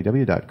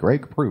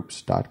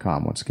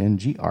www.gregproops.com. Once again,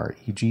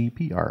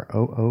 GREGPROOPS.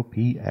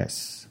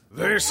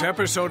 This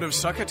episode of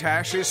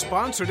Succotash is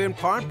sponsored in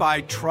part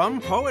by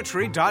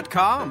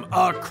TrumPoetry.com,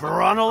 a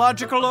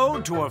chronological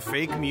ode to a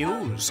fake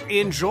muse.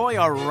 Enjoy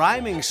a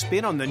rhyming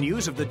spin on the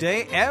news of the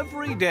day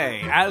every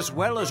day, as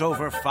well as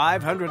over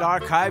 500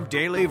 archived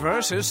daily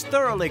verses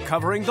thoroughly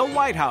covering the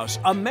White House,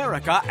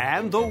 America,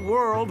 and the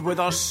world with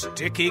a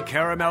sticky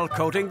caramel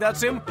coating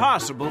that's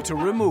impossible to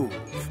remove.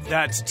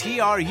 That's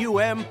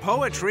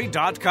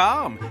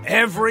TRUMPoetry.com.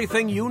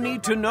 Everything you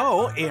need to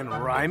know in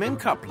rhyming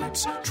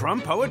couplets.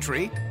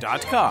 TrumPoetry.com.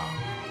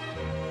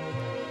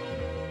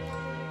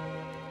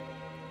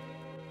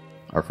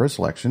 Our first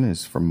selection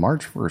is from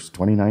March 1st,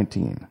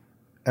 2019,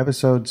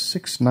 episode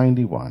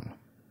 691.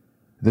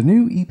 The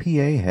new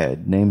EPA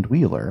head named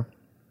Wheeler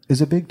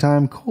is a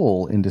big-time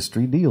coal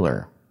industry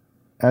dealer.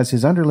 As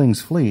his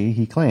underlings flee,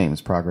 he claims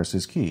progress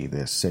is key,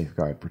 this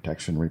safeguard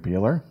protection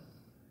repealer.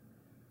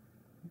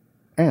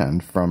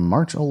 And from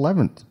March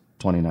 11th,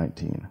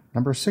 2019,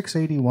 number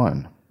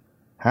 681,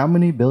 how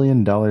many $1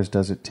 billion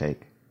does it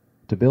take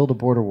to build a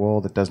border wall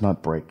that does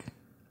not break?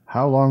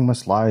 How long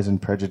must lies and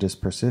prejudice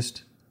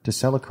persist to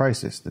sell a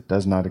crisis that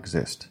does not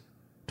exist?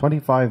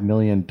 $25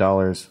 million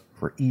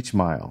for each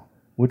mile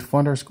would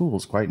fund our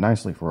schools quite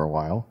nicely for a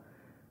while.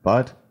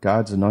 But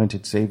God's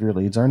anointed Savior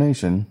leads our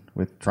nation.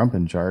 With Trump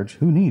in charge,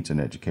 who needs an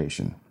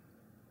education?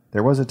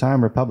 There was a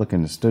time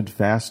Republicans stood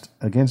fast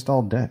against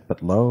all debt,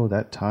 but lo,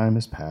 that time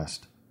is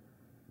past.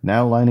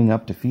 Now lining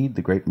up to feed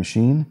the great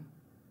machine,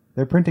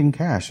 they're printing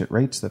cash at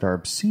rates that are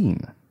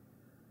obscene.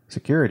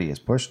 Security is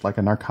pushed like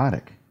a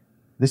narcotic.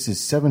 This is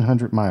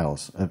 700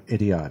 miles of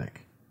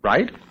idiotic.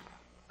 Right?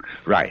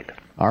 Right.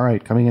 All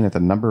right, coming in at the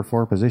number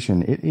 4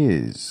 position, it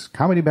is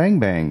Comedy Bang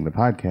Bang, the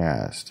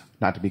podcast.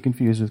 Not to be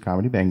confused with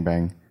Comedy Bang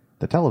Bang,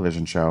 the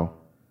television show,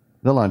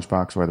 The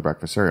Lunchbox, or The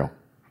Breakfast Cereal.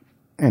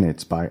 And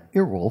it's by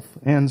Earwolf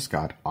and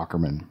Scott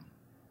Aukerman.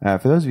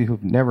 For those of you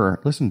who've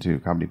never listened to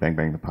Comedy Bang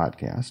Bang, the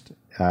podcast,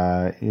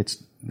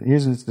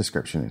 here's its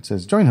description. It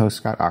says, join host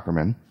Scott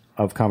Aukerman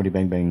of Comedy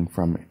Bang Bang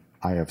from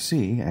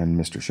IFC and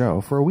Mr.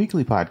 Show for a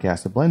weekly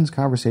podcast that blends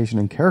conversation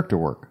and character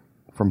work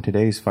from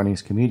today's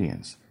funniest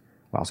comedians.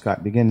 While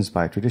Scott begins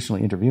by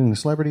traditionally interviewing the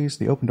celebrities,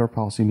 the open door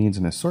policy means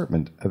an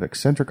assortment of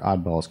eccentric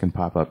oddballs can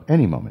pop up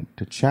any moment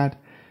to chat,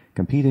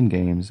 compete in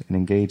games, and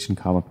engage in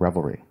comic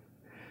revelry.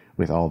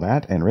 With all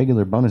that and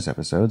regular bonus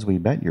episodes, we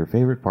bet your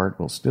favorite part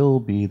will still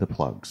be the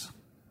plugs.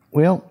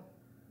 Well,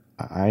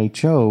 I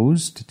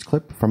chose to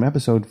clip from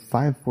episode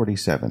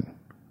 547,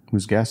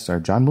 whose guests are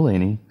John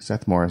Mulaney,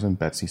 Seth Morris, and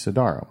Betsy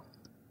Sodaro.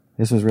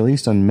 This was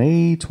released on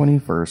May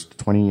 21st,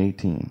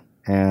 2018,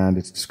 and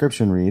its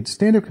description reads,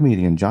 stand-up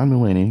comedian John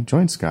Mulaney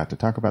joined Scott to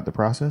talk about the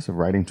process of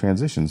writing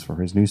transitions for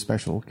his new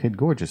special, Kid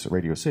Gorgeous at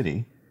Radio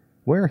City,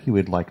 where he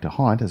would like to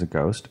haunt as a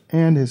ghost,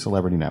 and his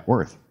celebrity net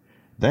worth.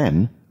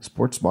 Then,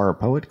 sports bar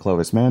poet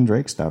Clovis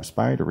Mandrake stops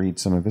by to read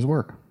some of his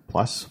work.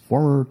 Plus,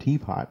 former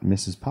teapot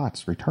Mrs.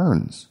 Potts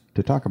returns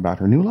to talk about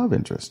her new love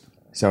interest.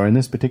 So in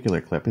this particular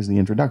clip is the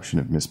introduction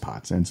of Miss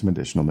Potts and some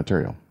additional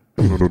material.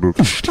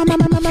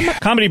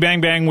 Comedy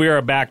Bang Bang, we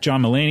are back.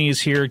 John Mulaney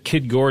is here.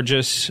 Kid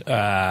Gorgeous.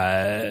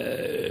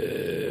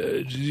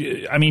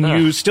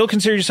 You still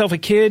consider yourself a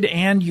kid,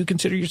 and you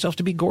consider yourself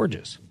to be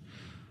gorgeous.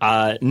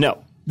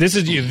 No. This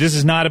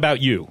is not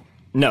about you.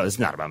 No, it's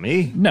not about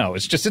me. No,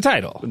 it's just a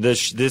title.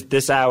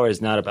 This hour is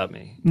not about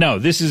me. No,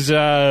 this is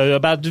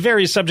about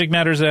various subject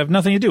matters that have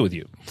nothing to do with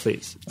you.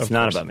 Please. It's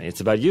not about me. It's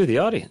about you, the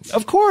audience.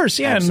 Of course,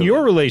 yeah, Absolutely. And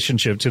your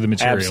relationship to the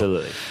material.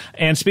 Absolutely.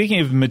 And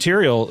speaking of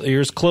material,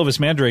 here's Clovis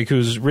Mandrake,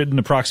 who's written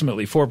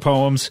approximately 4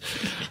 poems.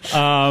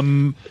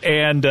 Not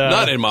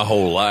in my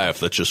whole life.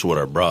 That's just what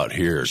I brought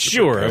here.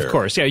 Sure, prepare. Of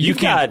course. Yeah, you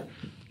can't.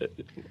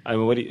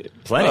 What do you.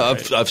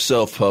 Plenty. I've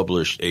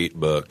self-published 8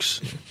 books.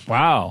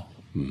 Wow.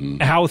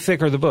 Mm-hmm. How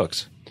thick are the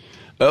books?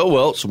 Oh,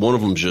 well, so one of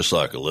them's just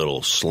like a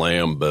little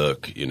slam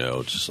book,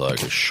 just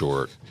like a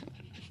short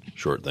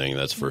thing.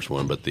 That's the first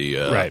one. But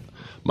right.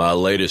 my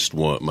latest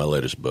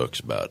book's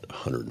about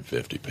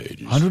 150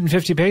 pages.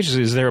 150 pages.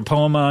 Is there a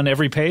poem on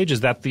every page?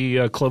 Is that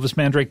the Clovis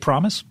Mandrake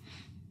promise?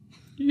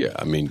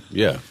 Yeah,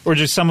 yeah. Or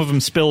just some of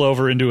them spill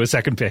over into a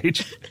second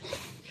page?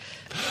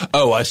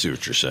 Oh, I see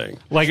what you're saying.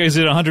 Like, is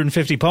it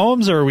 150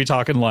 poems, or are we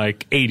talking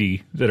like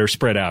 80 that are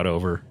spread out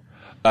over?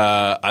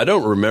 I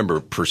don't remember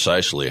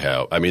precisely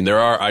how. I mean,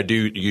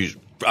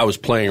 I was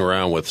playing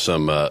around with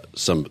some of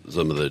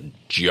the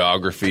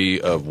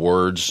geography of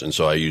words, and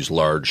so I use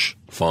large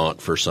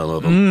font for some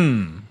of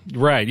them.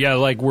 Right, yeah,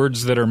 like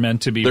words that are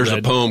meant to be There's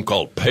read. a poem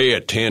called Pay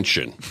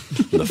Attention.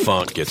 The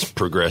font gets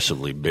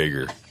progressively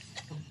bigger.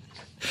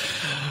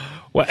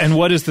 Well, and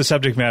what is the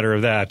subject matter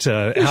of that?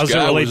 How's it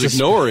relate to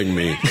ignoring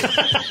me?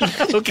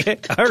 Okay,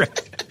 all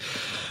right.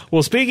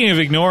 Well, speaking of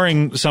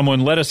ignoring someone,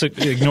 let us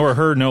ignore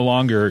her no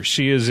longer.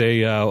 She is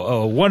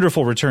a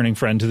wonderful returning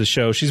friend to the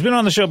show. She's been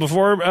on the show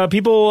before.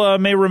 People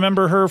may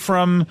remember her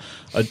from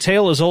A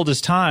Tale as Old as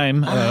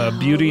Time,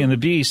 Beauty and the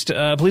Beast.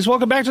 Please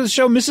welcome back to the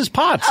show, Mrs.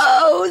 Potts.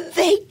 Oh,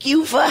 thank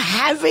you for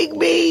having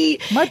me.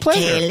 My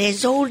pleasure. Tale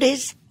as old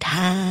as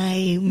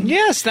time.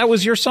 Yes, that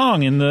was your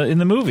song in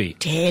the movie.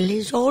 Tale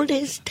as old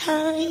as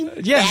time.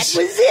 Yes.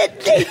 That was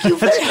it. Thank you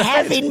for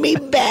having me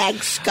back,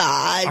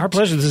 Scott. Our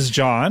pleasure. This is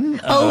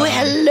John. Oh,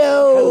 hello.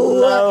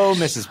 Hello,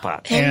 Mrs.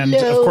 Potts. And,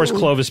 of course,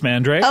 Clovis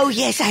Mandrake. Oh,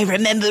 yes, I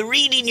remember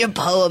reading your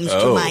poems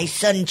to my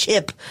son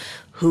Chip,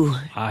 who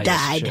Yes,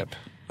 died Chip.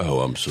 Oh,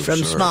 I'm so from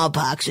sorry.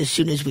 smallpox as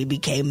soon as we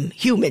became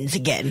humans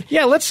again.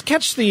 Yeah, let's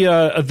catch the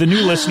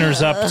new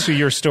listeners up to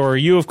your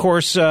story. You, of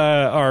course,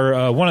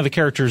 are one of the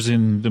characters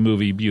in the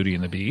movie Beauty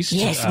and the Beast.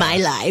 Yes, my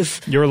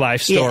life. Your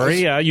life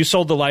story. Yes. You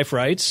sold the life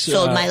rights.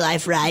 Sold my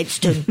life rights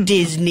to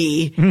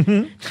Disney.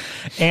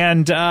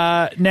 And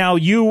now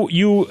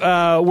you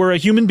were a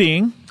human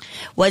being.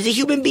 Was a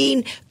human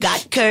being,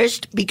 got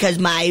cursed because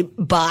my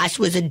boss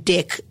was a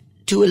dick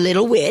to a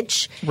little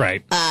witch.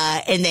 Right.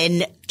 And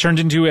then turned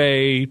into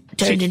a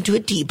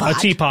teapot. A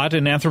teapot,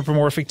 an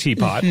anthropomorphic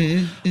teapot.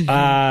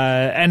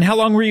 And how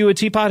long were you a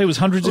teapot? It was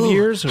hundreds of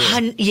years? Or?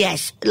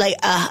 Yes, like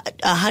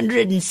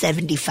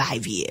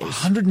 175 years.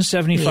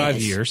 175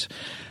 years.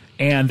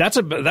 And that's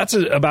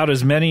about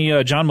as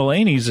many John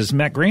Mulaney's as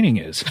Matt Groening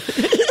is.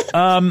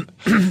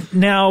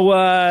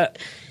 Now,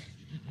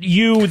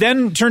 you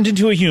then turned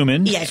into a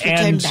human. Yes, we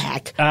turned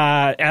back.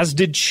 As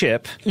did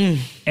Chip.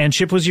 And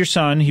Chip was your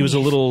son. He was a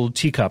little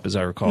teacup, as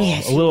I recall.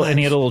 Yes, and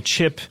he had a little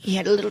chip. He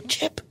had a little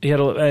chip.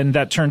 And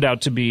that turned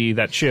out to be,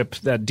 that chip,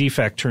 that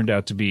defect turned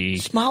out to be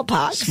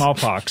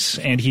smallpox.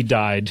 And he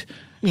died.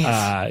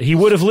 Yes. He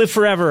would have lived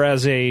forever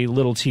as a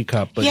little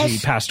teacup, but Yes. he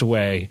passed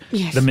away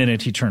Yes. the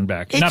minute he turned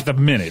back. Not the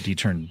minute he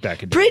turned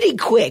back. Pretty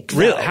quick, though.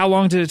 Really? How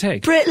long did it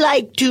take?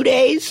 Like 2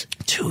 days.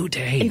 2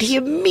 days. And he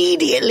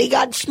immediately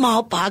got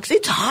smallpox.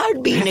 It's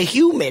hard being a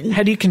human.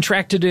 Had he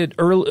contracted it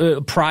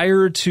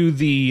prior to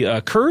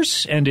the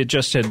curse, and it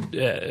just had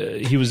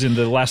he was in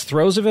the last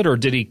throes of it, or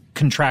did he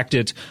contract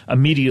it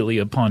immediately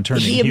upon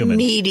turning human?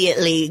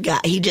 Immediately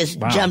he just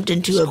jumped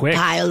into a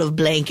pile of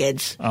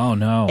blankets. Oh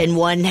no! And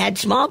one had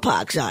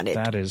smallpox on it.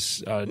 That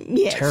is a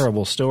Yes.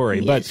 terrible story.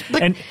 Yes.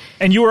 But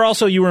and you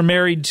were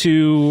married to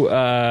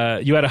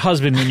you had a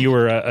husband when you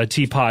were a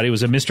teapot. It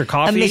was a Mr.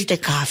 Coffee. A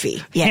Mr.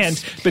 Coffee.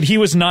 Yes. But he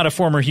was not a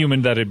former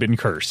human that had been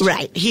cursed.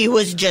 Right. He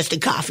was just a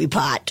coffee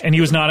pot. And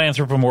he was not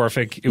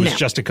anthropomorphic. It was No.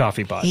 just a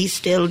coffee pot. He's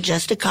still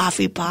just a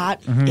coffee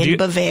pot Mhm. in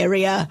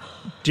Bavaria.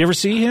 Do you ever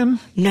see him?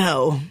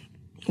 No.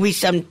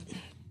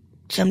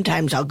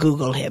 Sometimes I'll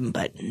Google him,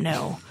 but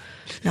no.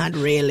 Not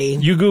really.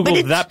 You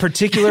Googled that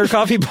particular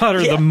coffee pot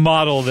or Yeah. the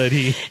model that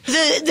he...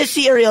 The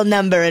serial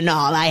number and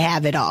all. I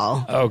have it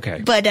all.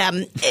 Okay. But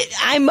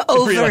I'm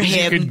over Realize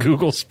him. You could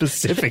Google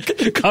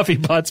specific coffee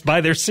pots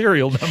by their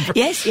serial number.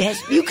 Yes.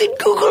 You can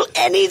Google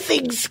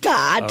anything,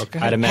 Scott. Okay.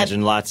 I'd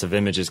imagine lots of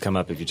images come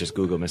up if you just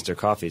Google Mr.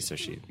 Coffee. So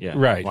she,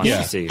 Right, wants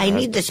yeah. to see. I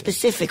need the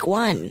specific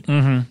one.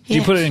 Mm-hmm. Do you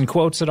Yes. put it in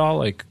quotes at all?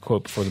 Like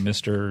quote before the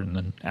Mr. and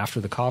then after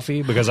the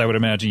coffee? Because I would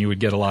imagine you would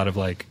get a lot of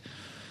like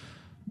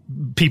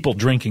people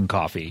drinking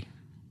coffee.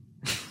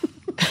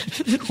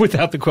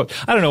 Without the quote.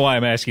 I don't know why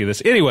I'm asking you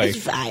this. Anyway.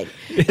 It's fine.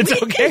 It's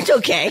okay. It's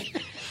okay.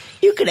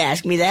 You can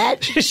ask me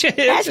that.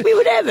 Ask me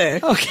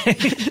whatever. Okay.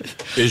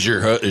 Is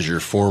your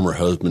former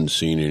husband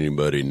seen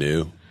anybody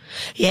new?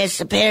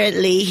 Yes,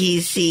 apparently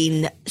he's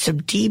seen some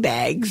tea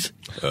bags.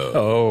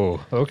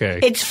 Oh, okay.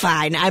 It's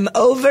fine. I'm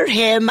over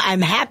him.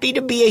 I'm happy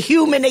to be a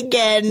human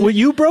again. Well,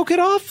 you broke it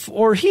off,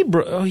 or he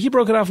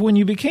broke it off when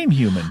you became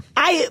human?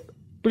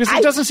 Because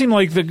it doesn't seem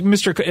like the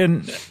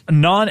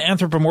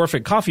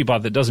non-anthropomorphic coffee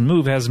pot that doesn't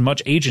move has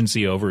much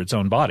agency over its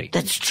own body.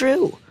 That's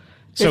true.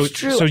 So, That's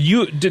true. So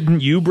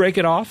didn't you break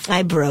it off?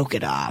 I broke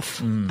it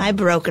off. I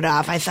broke it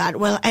off. I thought,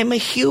 well, I'm a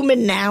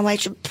human now. I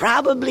should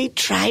probably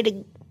try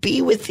to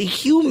be with a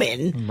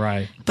human.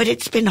 Right. But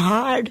it's been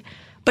hard.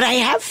 But I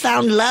have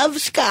found love,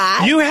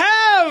 Scott. You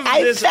have!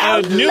 It's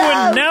a new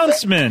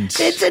announcement.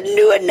 It's a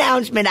new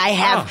announcement. I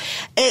have.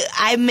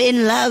 I'm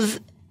in love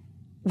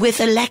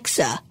with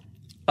Alexa.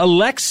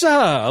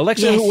 Alexa,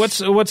 Yes.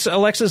 what's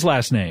Alexa's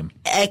last name?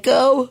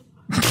 Echo.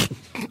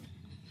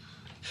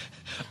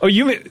 Oh,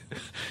 you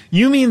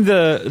mean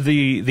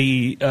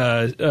the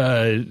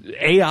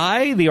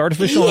AI, the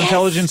artificial Yes.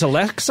 intelligence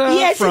Alexa?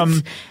 Yes,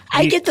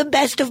 I get the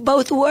best of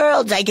both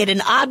worlds. I get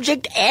an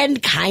object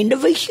and kind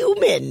of a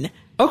human.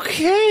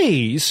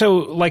 Okay, so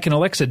like an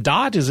Alexa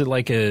Dot, is it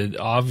like a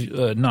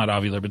not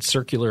ovular but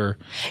circular?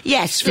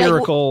 Yes,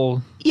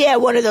 spherical.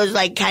 One of those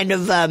like kind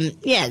of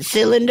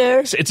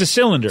cylinder. It's a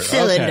cylinder.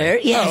 Cylinder, okay.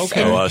 yes. Oh,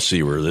 okay. Oh, I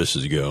see where this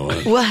is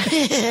going.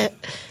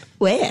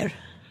 Where?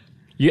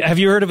 Have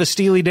you heard of a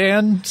Steely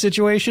Dan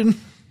situation?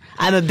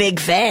 I'm a big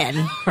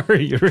fan. Are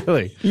you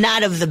really?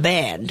 Not of the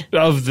band.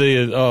 Of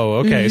the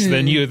okay. Mm-hmm.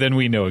 So then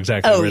we know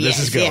exactly where this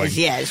is going.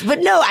 Yes. But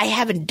no, I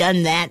haven't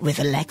done that with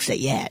Alexa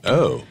yet.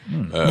 Oh.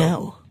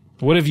 No.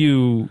 What have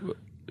you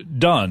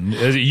done?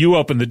 You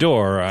open the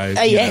door.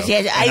 Yes.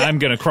 I'm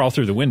going to crawl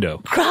through the window.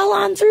 Crawl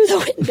on through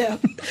the window.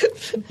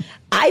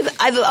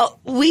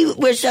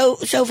 We're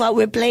so far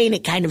we're playing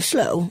it kind of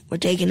slow. We're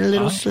taking it a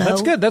little slow.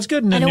 That's good. That's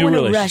good in a new relationship. I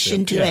don't want to rush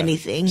into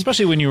anything.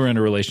 Especially when you were in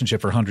a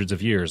relationship for hundreds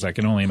of years. I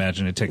can only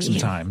imagine it takes some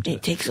time.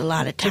 It takes a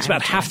lot of time. It takes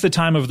about half the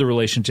time of the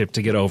relationship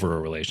to get over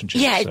a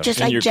relationship. Yeah, just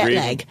like jet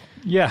lag.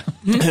 Yeah.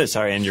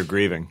 Sorry, and you're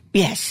grieving.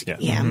 Yes.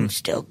 Yeah, I'm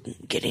still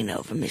getting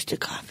over Mr.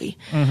 Coffee.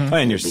 Mm-hmm. Oh,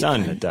 and your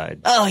son had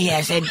died. Oh,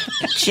 yes, and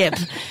Chip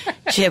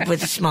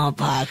with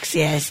smallpox.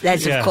 Yes,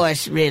 that's of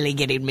course really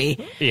getting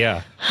me.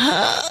 Yeah.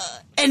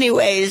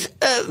 Anyways,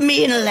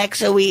 me and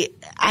Alexa,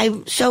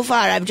 so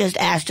far I've just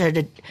asked her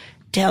to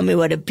tell me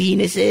what a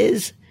penis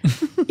is.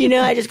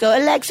 I just go,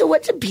 Alexa,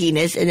 what's a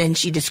penis? And then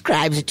she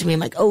describes it to me. I'm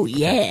like, oh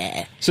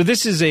yeah. So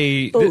this is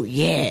oh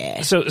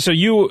yeah. So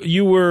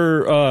you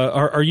were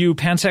are you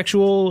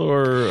pansexual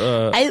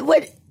or?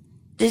 What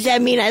does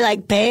that mean? I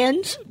like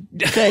pans?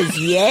 Because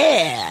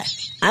yeah,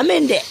 I'm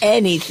into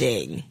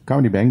anything.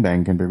 Comedy Bang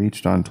Bang can be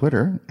reached on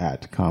Twitter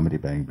at Comedy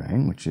Bang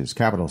Bang, which is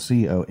capital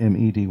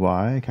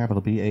COMEDY,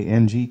 capital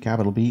BANG,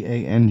 capital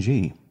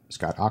BANG.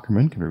 Scott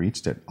Aukerman can be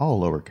reached at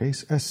all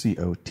lowercase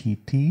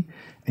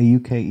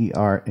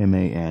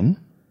SCOTTAUKERMAN.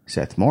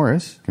 Seth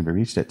Morris can be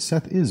reached at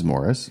Seth Is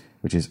Morris,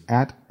 which is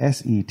at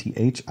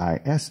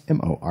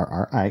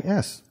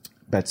SETHISMORRIS.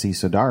 Betsy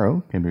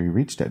Sodaro can be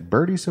reached at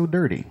Birdie So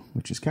Dirty,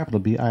 which is capital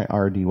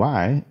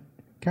BIRDY,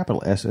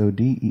 capital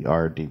SODERDY.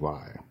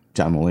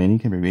 John Mulaney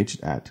can be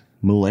reached at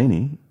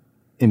Mulaney,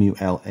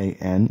 MULANEY,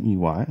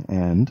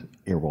 and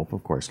Earwolf,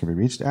 of course, can be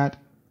reached at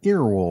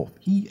Earwolf,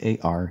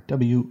 EARWOLF.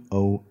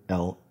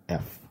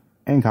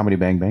 And Comedy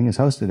Bang Bang is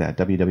hosted at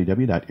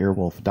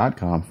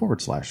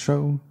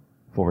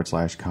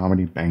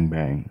www.earwolf.com/show/comedy bang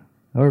bang.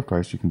 Or, of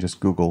course, you can just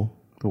Google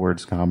the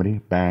words comedy,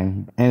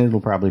 bang, and it'll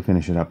probably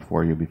finish it up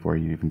for you before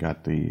you even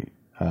got the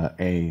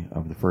A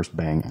of the first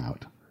bang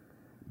out.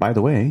 By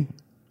the way,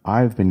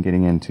 I've been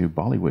getting into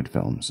Bollywood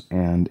films,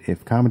 and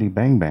if Comedy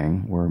Bang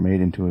Bang were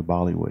made into a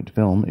Bollywood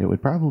film, it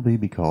would probably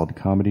be called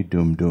Comedy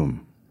Doom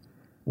Doom,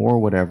 or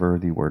whatever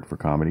the word for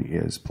comedy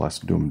is, plus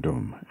Doom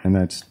Doom, and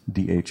that's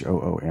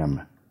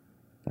DHOOM.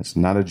 That's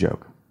not a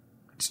joke.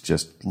 It's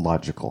just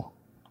logical.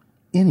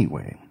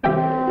 Anyway.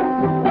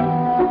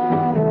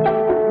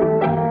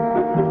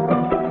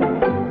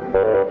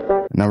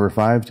 Number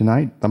 5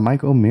 tonight, The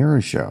Mike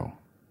O'Meara Show,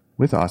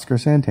 with Oscar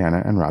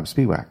Santana and Rob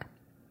Spiewak.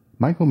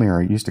 Mike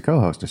O'Meara used to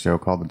co-host a show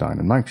called The Don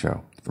and Mike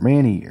Show for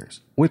many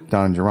years, with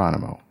Don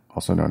Geronimo,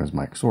 also known as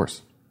Mike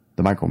Source.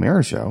 The Mike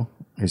O'Meara Show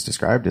is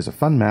described as a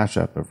fun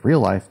mashup of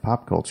real-life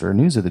pop culture,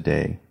 news of the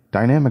day,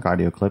 dynamic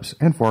audio clips,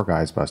 and 4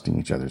 guys busting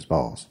each other's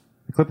balls.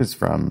 The clip is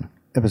from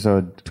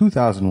episode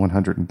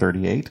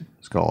 2138.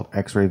 It's called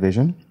X-Ray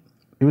Vision.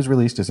 It was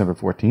released December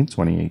 14th,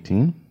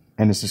 2018,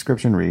 and its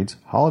description reads,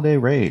 Holiday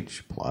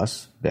Rage,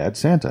 plus Bad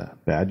Santa,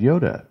 Bad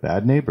Yoda,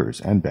 Bad Neighbors,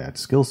 and Bad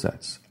Skill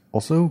Sets.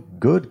 Also,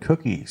 good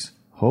cookies.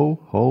 Ho,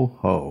 ho,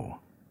 ho.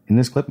 In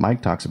this clip,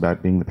 Mike talks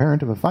about being the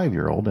parent of a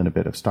 5-year-old and a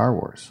bit of Star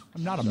Wars.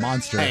 I'm not a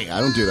monster. Hey, I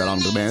don't do that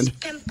on demand.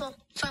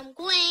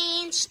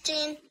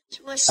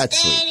 That's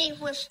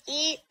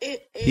sweet.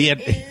 He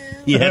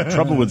had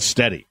trouble with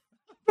steady.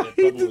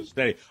 He knows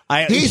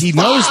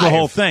the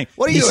whole thing.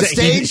 What are you, a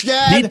stage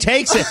dad? He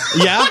takes it.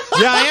 Yeah,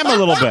 I am a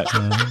little bit.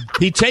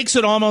 He takes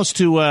it almost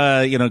to,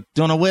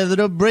 don't know whether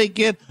to break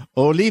it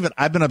or leave it.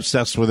 I've been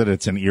obsessed with it.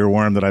 It's an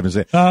earworm that I've been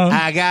saying.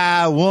 I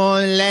got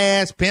one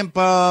last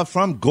pimple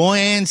from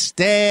going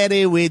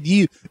steady with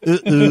you.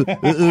 Don't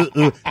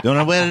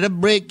know whether to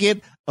break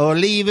it or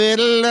leave it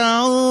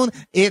alone.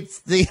 It's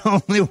the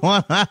only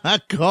one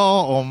I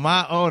call on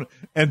my own.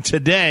 And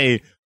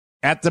today,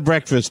 at the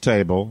breakfast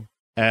table,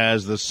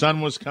 as the sun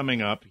was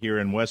coming up here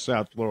in West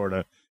South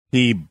Florida,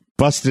 he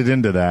busted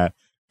into that,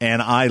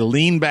 and I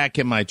leaned back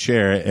in my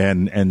chair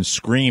and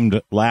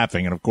screamed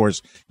laughing. And, of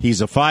course,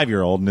 he's a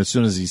 5-year-old, and as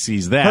soon as he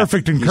sees that,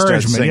 perfect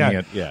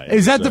encouragement. Yeah.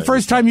 Is that the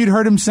first time you'd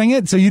heard him sing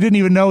it, so you didn't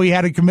even know he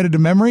had it committed to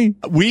memory?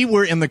 We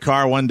were in the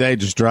car one day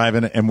just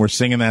driving, and we're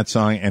singing that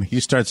song, and he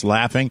starts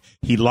laughing.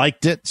 He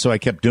liked it, so I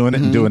kept doing it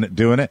and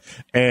doing it.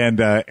 And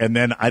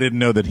then I didn't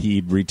know that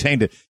he'd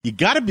retained it. You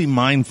got to be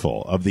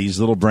mindful of these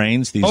little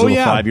brains, these little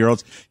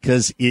 5-year-olds,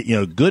 because,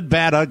 good,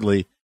 bad,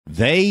 ugly,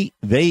 they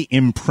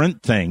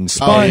imprint things,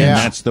 and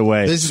that's the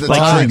way. This is the like,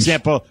 time. for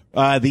example,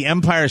 The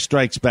Empire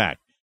Strikes Back.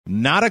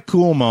 Not a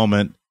cool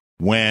moment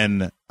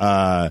when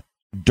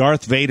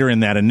Darth Vader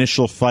in that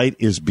initial fight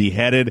is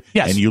beheaded,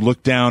 and you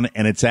look down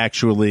and it's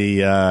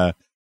actually Luke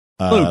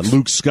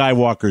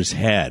Skywalker's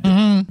head.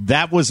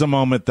 That was a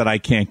moment that I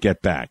can't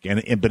get back,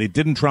 but it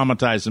didn't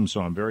traumatize him,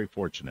 so I'm very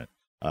fortunate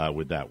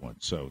with that one.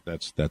 So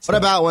that's. What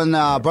about when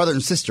brother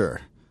and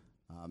sister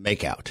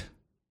make out?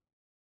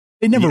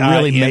 They never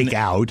really make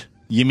out.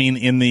 You mean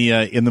in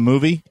the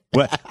movie?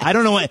 Well, I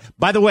don't know.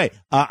 By the way,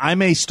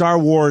 I'm a Star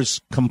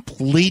Wars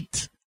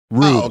complete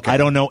rube. Oh, okay. I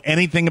don't know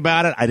anything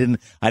about it. I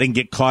didn't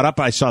get caught up.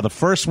 I saw the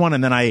first one,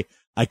 and then I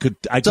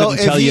couldn't tell you.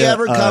 So if he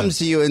ever comes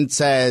to you and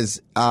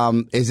says,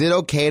 "Is it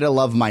okay to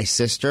love my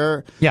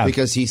sister?" Yeah,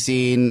 because he's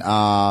seen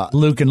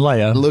Luke and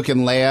Leia. Luke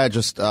and Leia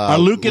just are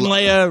Luke and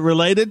Leia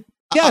related?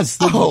 Yes,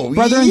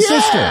 brother and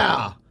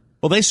sister.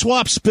 Well, they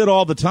swap spit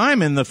all the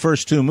time in the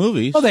first two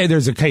movies. Well,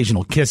 there's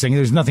occasional kissing.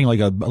 There's nothing like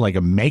a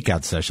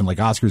makeout session like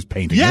Oscar's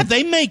painting. Yeah,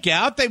 they make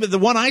out. The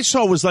one I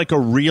saw was like a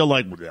real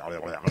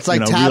It's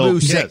like Taboo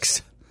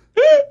 6.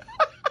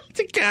 It's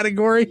a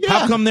category. Yeah.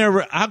 How come they're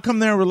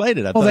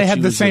related? Well, they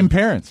had the same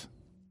parents.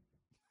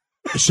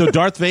 So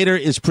Darth Vader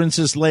is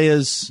Princess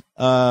Leia's.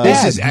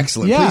 This is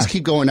excellent. Yeah. Please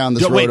keep going down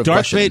this road. Wait, of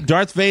questioning.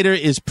 Darth Vader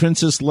is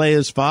Princess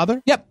Leia's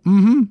father? Yep.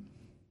 Mm-hmm.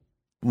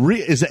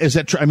 Is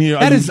that true? I mean,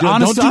 that is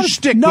honest. Don't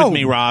shtick with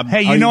me, Rob.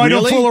 Hey, you know I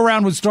don't fool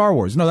around with Star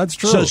Wars. No, that's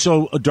true.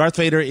 So Darth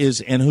Vader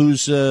is, and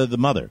who's the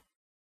mother?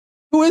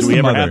 Who is Do the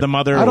we mother? ever have the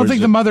mother? I don't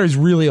think the mother is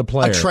really a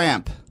player. A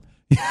tramp.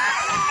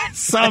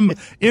 Some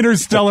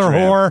interstellar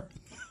whore.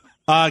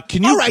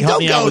 Can you All right, help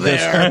don't me out go with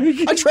there.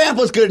 this? A tramp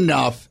was good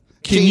enough.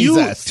 Can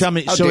Jesus. you tell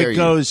me? How So dare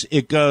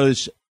it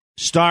goes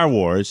Star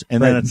Wars,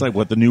 and then it's like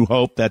what, the New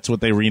Hope? That's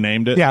what they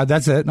renamed it. Yeah,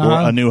 that's it. Or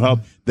A New Hope.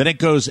 Then it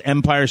goes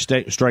Empire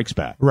Strikes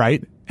Back.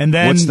 Right, and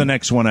then what's the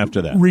next one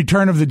after that?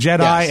 Return of the Jedi,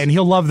 Yes. and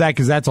he'll love that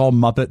because that's all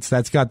Muppets.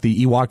 That's got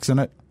the Ewoks in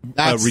it.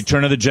 That's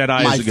Return of the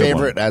Jedi my is a good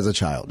favorite one. as a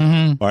child.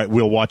 Mm-hmm. All right,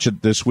 we'll watch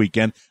it this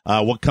weekend.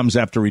 What comes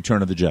after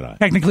Return of the Jedi?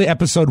 Technically,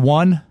 Episode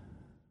 1,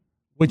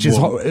 which is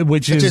all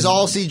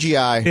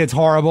CGI. It's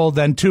horrible.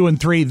 Then 2 and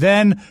 3.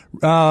 Then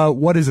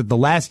what is it? The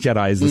Last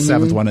Jedi is the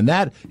seventh one, and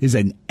that is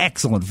an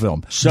excellent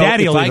film. So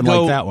Daddy if will I even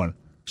go- like that one.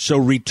 So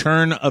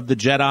Return of the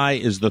Jedi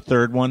is the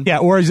third one? Yeah,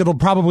 or it'll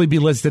probably be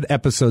listed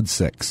Episode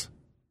 6.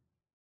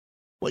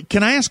 Wait,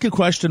 can I ask a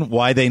question?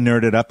 Why they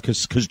nerded up?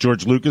 Because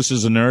George Lucas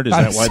is a nerd? Is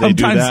that why they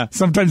do that?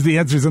 Sometimes the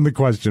answer's in the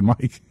question,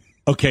 Mike.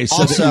 Okay,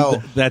 so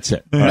Also, that's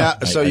it. Now,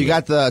 so you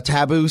got the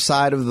taboo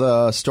side of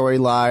the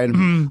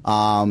storyline.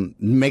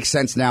 Makes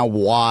sense now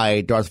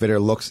why Darth Vader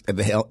looks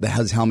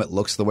his helmet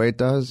looks the way it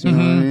does. You know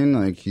what I mean?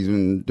 Like he's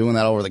been doing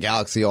that over the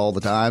galaxy all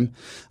the time.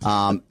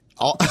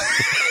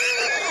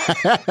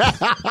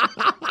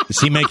 Is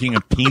he making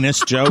a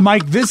penis joke?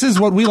 Mike, this is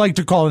what we like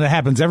to call, and it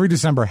happens every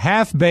December,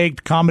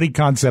 Half-Baked Comedy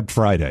Concept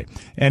Friday.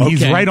 And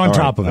he's right on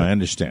top of it. I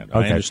understand. Okay.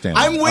 I understand.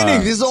 I'm winning.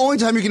 This is the only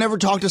time you can ever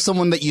talk to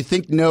someone that you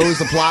think knows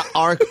the plot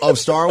arc of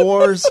Star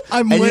Wars.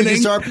 I'm winning.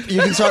 winning.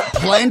 You can start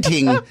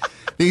planting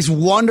these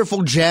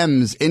wonderful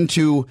gems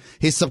into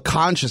his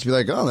subconscious. Be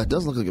like, oh, that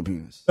does look like a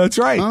penis. That's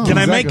right. Oh. Can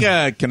I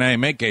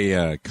make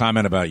a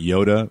comment about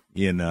Yoda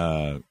in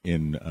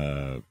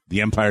The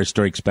Empire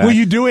Strikes Back? Will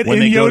you do it in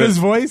Yoda's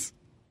voice?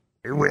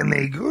 When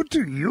they go to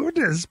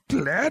Yoda's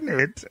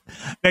planet,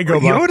 They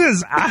go, Bob.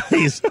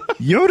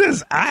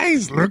 Yoda's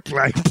eyes look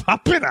like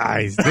puppet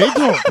eyes. They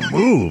don't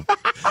move.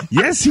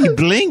 Yes, he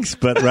blinks,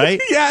 but right?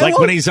 Yeah, like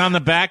well- when he's on the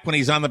back,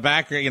 riding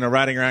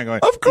around going,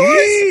 Of course.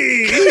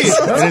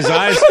 and his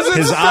eyes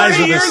It's are 30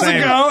 the years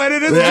same. ago, and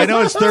it is I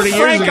know it's 30 years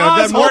Frank ago. Oz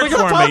It doesn't work holding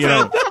a for me, you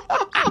know.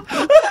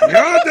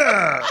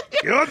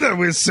 Yoda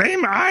with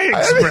same eye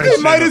expression.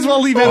 He might as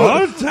well leave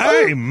all it.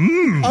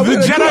 time.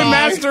 The Jedi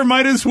Master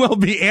might as well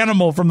be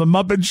Animal from the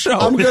Muppet Show.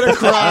 I'm gonna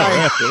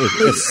cry.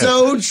 It's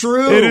so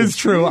true. It is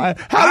true. How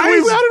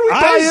did we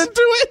buy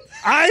into it?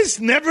 Eyes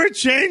never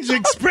change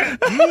expression.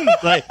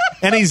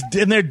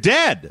 And they're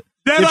dead.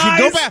 Dead if you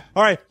go eyes? back,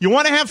 all right, you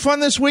want to have fun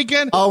this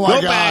weekend? Oh, my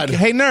go God. back.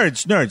 Hey,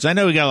 nerds, I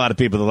know we got a lot of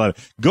people that love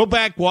it. Go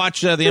back,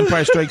 watch The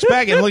Empire Strikes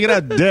Back, and look at how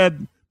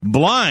dead,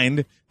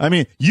 blind. I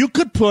mean, you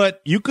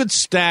could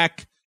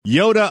stack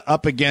Yoda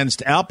up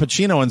against Al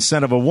Pacino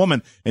instead of a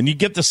woman, and you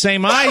get the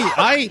same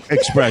eye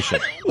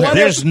expression.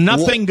 There's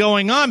nothing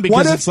going on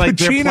because it's like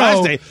they're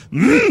plastic.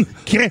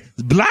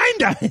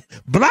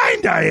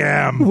 Blind I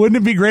am. Wouldn't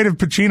it be great if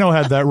Pacino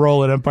had that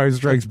role in Empire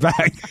Strikes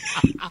Back?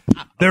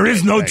 There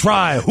is no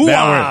try.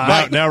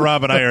 Now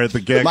Rob and I are at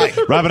the gig.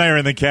 Rob and I are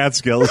in the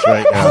Catskills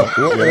right now.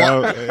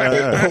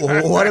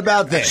 What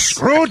about this?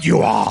 Screwed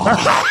you all.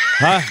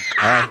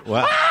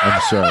 What?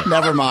 I'm sorry.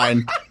 Never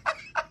mind.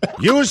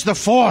 Use the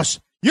Force.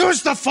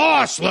 Use the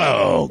Force,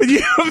 Luke. Can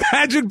you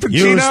imagine Pacino?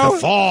 Use the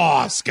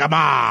Force. Come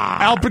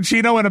on. Al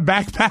Pacino in a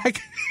backpack?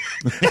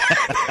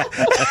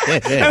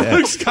 And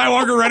Luke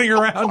Skywalker running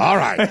around. All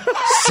right.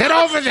 Sit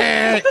over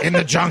there in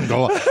the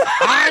jungle.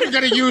 I'm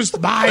going to use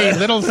my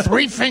little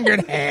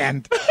three-fingered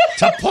hand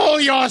to pull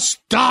your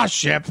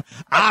starship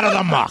out of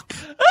the muck.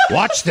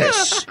 Watch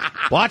this.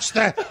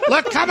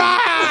 Look, come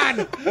on.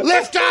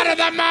 Lift out of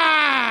the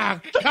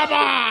muck. Come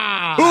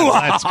on.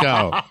 Let's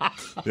go.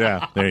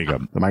 Yeah, there you go.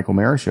 The Michael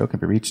Mara Show can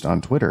be reached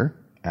on Twitter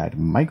at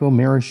Michael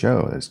Mara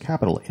Show. That's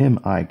capital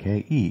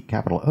M-I-K-E,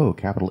 capital O,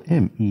 capital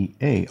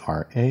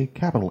M-E-A-R-A,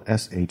 capital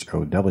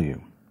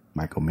S-H-O-W.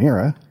 Michael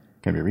Mira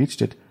can be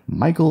reached at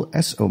Michael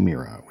S.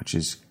 O'Meara, which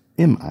is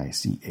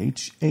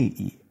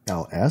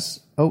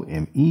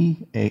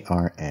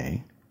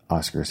MichaelSomeara.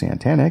 Oscar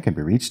Santana can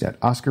be reached at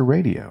Oscar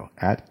Radio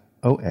at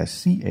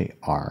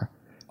OSCAR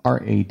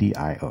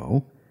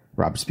RADIO.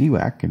 Rob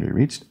Spiewak can be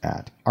reached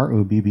at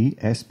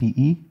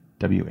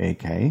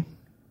ROBBSPEWAK.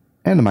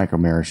 And The Michael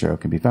Mara Show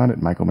can be found at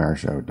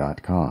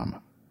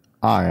michaelmarashow.com.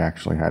 I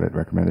actually had it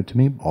recommended to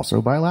me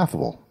also by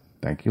Laughable.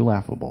 Thank you,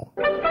 Laughable.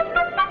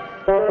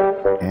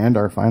 And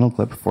our final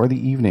clip for the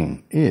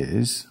evening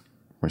is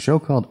a show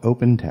called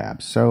Open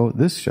Tabs. So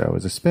this show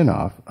is a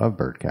spin-off of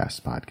Bertcast's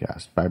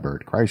podcast by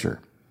Bert Kreischer.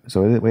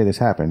 So the way this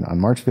happened, on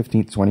March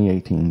 15th,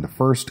 2018, the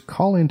first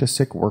Call Into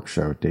Sick Work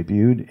show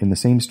debuted in the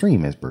same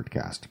stream as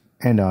Bertcast.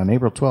 And on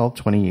April 12th,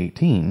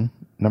 2018,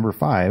 number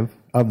 5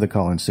 of the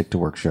Call In Sick to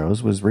Work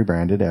shows was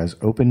rebranded as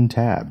Open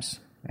Tabs.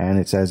 And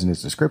it says in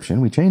its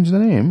description, we changed the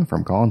name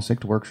from Call In Sick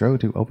to Work show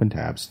to Open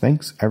Tabs.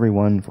 Thanks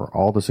everyone for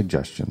all the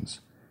suggestions.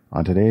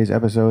 On today's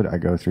episode, I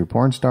go through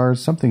porn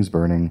stars, Something's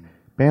Burning,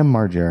 Bam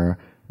Margera,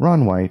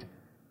 Ron White,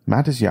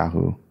 Mattis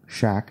Yahoo,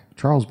 Shaq,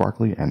 Charles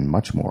Barkley, and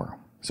much more.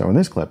 So in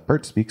this clip,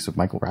 Bert speaks of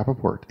Michael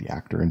Rappaport, the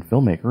actor and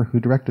filmmaker who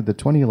directed the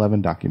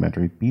 2011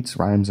 documentary Beats,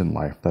 Rhymes, and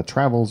Life, The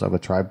Travels of a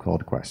Tribe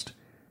Called Quest.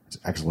 It's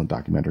an excellent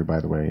documentary, by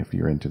the way, if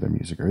you're into their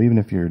music, or even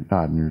if you're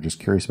not and you're just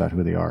curious about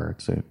who they are.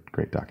 It's a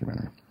great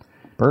documentary.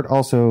 Bert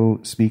also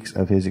speaks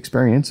of his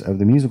experience of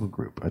the musical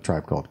group, A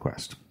Tribe Called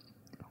Quest,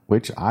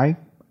 which I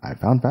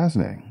found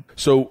fascinating.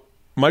 So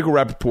Michael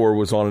Rappaport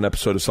was on an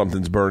episode of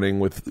Something's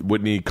Burning with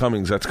Whitney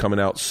Cummings. That's coming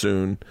out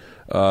soon.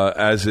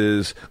 As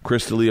is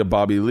Chris D'Elia,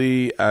 Bobby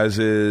Lee, as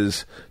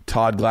is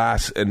Todd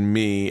Glass and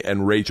me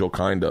and Rachel,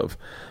 kind of.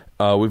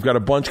 We've got a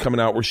bunch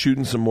coming out. We're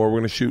shooting some more. We're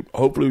going to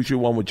hopefully we shoot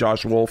one with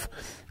Josh Wolf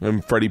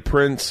and Freddie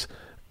Prinze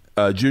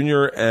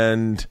Jr.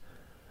 And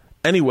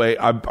anyway,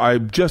 I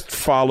just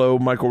follow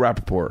Michael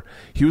Rappaport.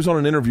 He was on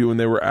an interview and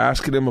they were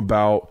asking him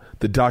about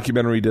the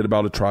documentary he did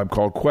about A Tribe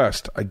Called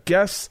Quest. I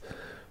guess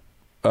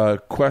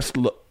Quest,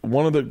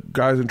 one of the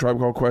guys in Tribe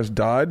Called Quest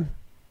died.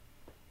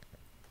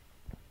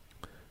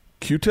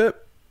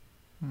 Q-Tip?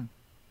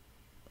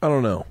 I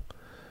don't know.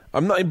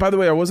 I'm not. By the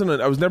way, I was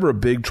never a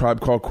big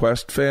Tribe Called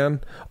Quest fan,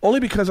 only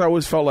because I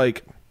always felt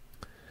like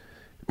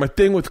my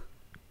thing with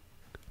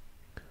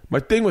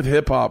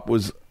hip hop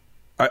was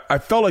I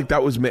felt like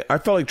that was I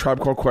felt like Tribe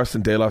Called Quest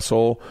and De La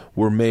Soul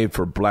were made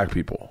for black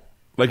people.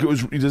 Like it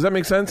was. Does that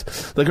make sense?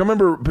 Like I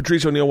remember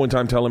Patrice O'Neal one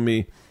time telling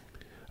me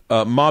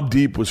Mobb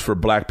Deep was for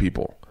black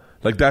people.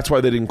 Like, that's why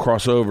they didn't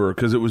cross over,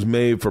 because it was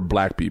made for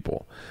black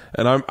people.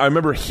 And I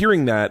remember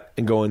hearing that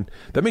and going,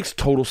 that makes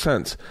total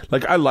sense.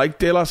 Like, I like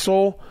De La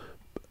Soul,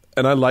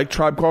 and I like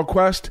Tribe Called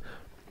Quest,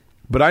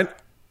 but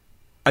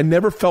I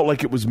never felt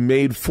like it was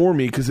made for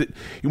me, because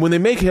when they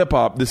make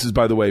hip-hop, this is,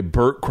 by the way,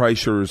 Bert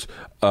Kreischer's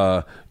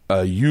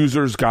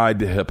user's guide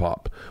to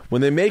hip-hop.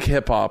 When they make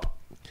hip-hop,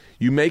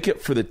 you make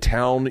it for the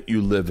town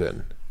you live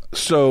in.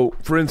 So,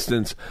 for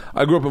instance,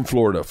 I grew up in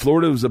Florida.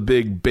 Florida was a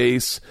big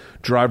bass,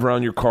 drive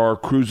around your car,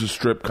 cruise the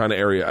strip kind of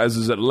area, as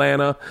is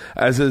Atlanta,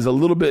 as is a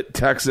little bit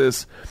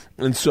Texas.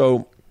 And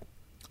so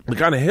the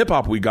kind of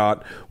hip-hop we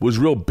got was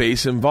real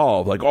bass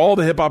involved. Like all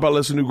the hip-hop I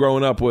listened to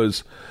growing up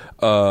was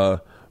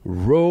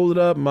roll it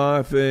up,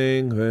 my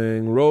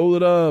thing, roll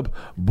it up,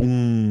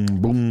 boom,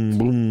 boom,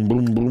 boom,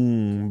 boom,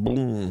 boom,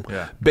 boom.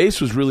 Yeah. Bass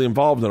was really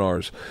involved in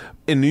ours.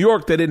 In New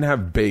York, they didn't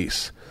have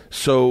bass.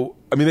 So,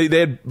 I mean, they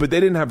had, but they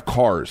didn't have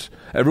cars.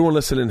 Everyone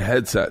listened in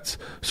headsets.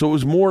 So it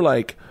was more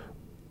like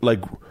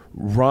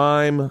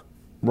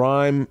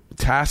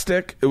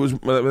rhyme-tastic. It was,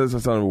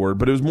 that's not a word,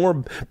 but it was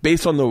more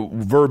based on the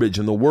verbiage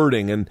and the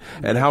wording and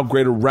how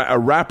great a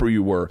rapper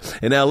you were.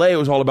 In LA, it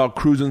was all about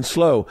cruising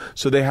slow.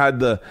 So they had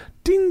the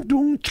ding,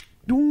 dong,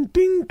 dong,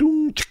 ding,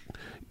 dong.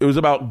 It was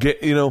about,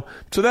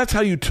 so that's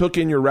how you took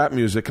in your rap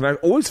music. And I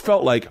always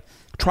felt like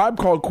Tribe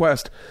Called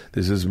Quest,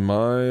 this is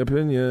my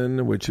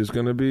opinion, which is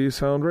going to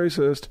sound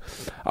racist.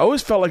 I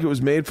always felt like it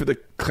was made for the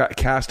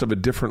cast of A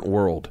Different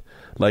World.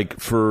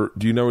 Like do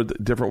you know what The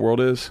Different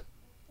World is?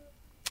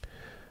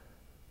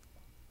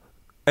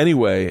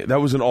 Anyway,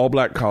 that was an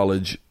all-black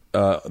college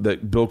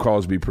that Bill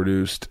Cosby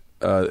produced.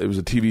 It was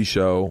a TV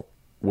show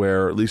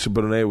where Lisa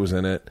Bonet was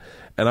in it.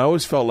 And I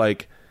always felt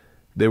like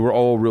they were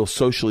all real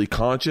socially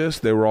conscious.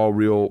 They were all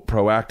real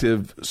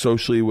proactive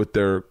socially with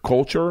their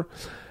culture.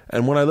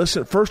 And when I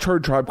first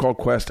heard Tribe Called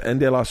Quest and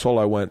De La Soul,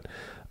 I went,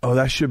 oh,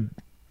 that's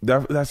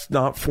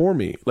not for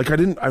me. Like I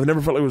never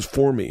felt like it was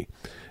for me.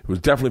 It was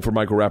definitely for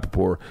Michael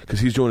Rappaport because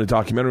he's doing a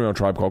documentary on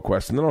Tribe Called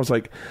Quest. And then I was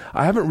like,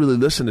 I haven't really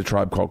listened to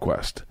Tribe Called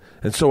Quest.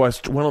 And so I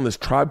went on this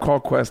Tribe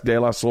Called Quest, De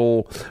La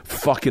Soul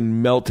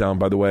fucking meltdown.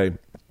 By the way,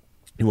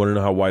 you want to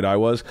know how white I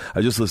was?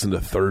 I just listened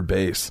to Third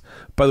Base.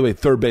 By the way,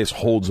 Third Base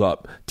holds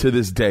up to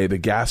this day. The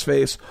Gas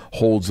Face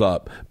holds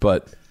up.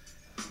 But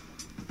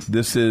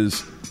this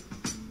is...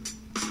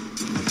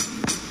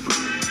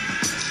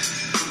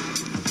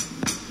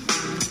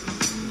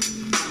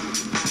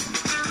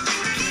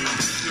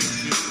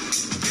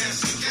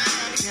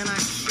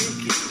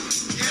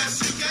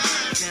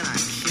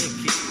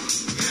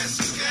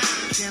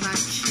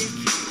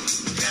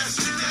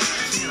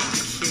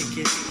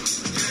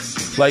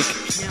 Like,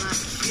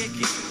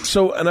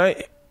 so,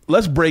 and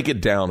let's break it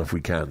down if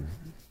we can.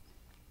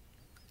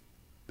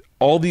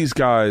 All these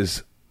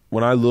guys,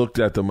 when I looked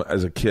at them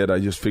as a kid, I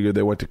just figured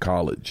they went to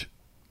college.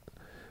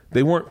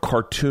 They weren't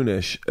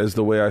cartoonish as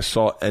the way I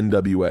saw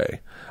NWA.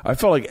 I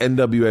felt like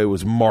NWA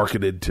was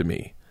marketed to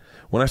me.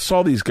 When I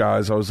saw these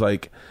guys, I was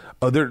like,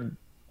 I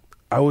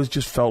always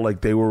just felt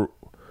like they were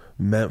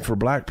meant for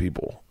black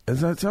people.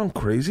 Does that sound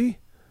crazy?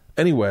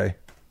 Anyway.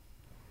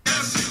 Can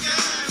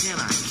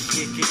I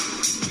kick it?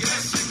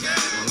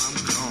 Well, I'm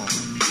gone.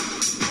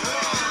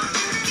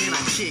 Can I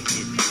kick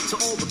it? To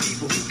all the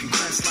people who can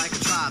quest like a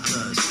tribe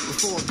does.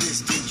 Before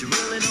this, did you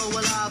really know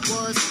what I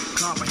was?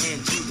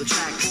 Comprehend to the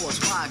track force,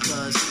 why?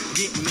 Cause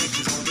getting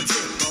mentions on the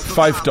tip of the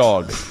Fife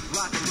Dog.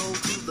 rock and roll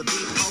to the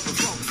beat of the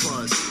funk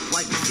fuzz.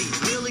 Like the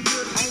beat really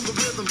good on the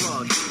rhythm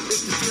rug.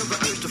 If you feel the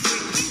urge to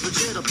freak to the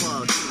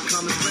jitterbug,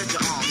 come and spread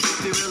your arms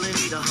if you really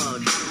need a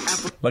hug.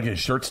 Like his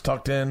shirt's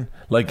tucked in.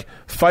 Like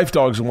Fife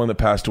Dog's the one that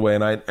passed away,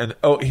 and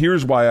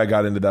here's why I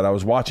got into that. I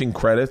was watching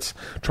credits,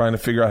 trying to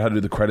figure out how to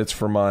do the credits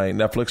for my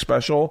Netflix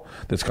special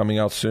that's coming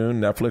out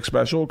soon. Netflix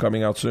special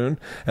coming out soon,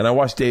 and I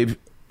watched Dave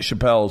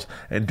Chappelle's,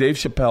 and Dave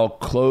Chappelle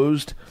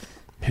closed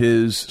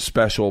his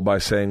special by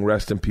saying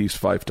 "Rest in peace,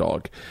 Fife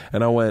Dog,"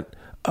 and I went,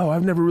 "Oh,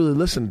 I've never really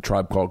listened to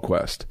Tribe Called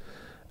Quest."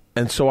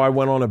 And so I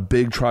went on a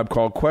big Tribe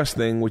Called Quest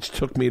thing, which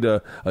took me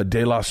to a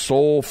De La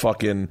Soul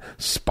fucking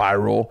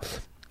spiral.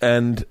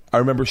 And I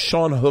remember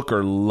Sean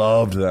Hooker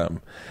loved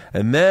them.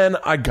 And then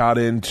I got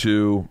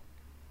into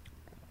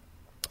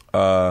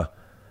Netflix.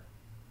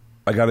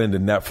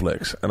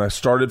 And I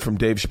started from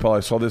Dave Chappelle.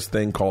 I saw this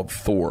thing called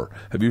Thor.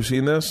 Have you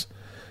seen this?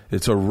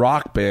 It's a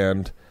rock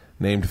band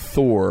named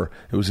Thor.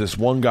 It was this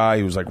one guy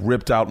who was like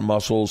ripped out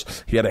muscles.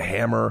 He had a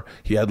hammer.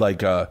 He had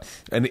like and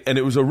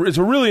it's a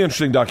really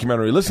interesting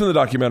documentary. Listen to the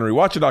documentary.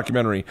 Watch the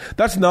documentary.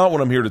 That's not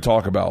what I'm here to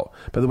talk about.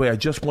 By the way, I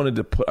wanted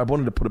to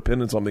put a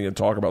pin in something and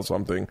talk about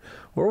something.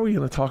 What are we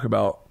going to talk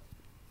about?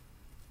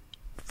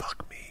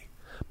 Fuck me.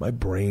 My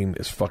brain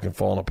is fucking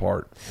falling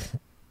apart.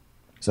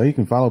 So you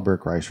can follow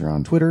Bert Kreischer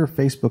on Twitter,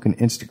 Facebook, and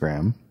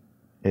Instagram.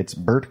 It's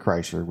Bert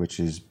Kreischer, which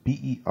is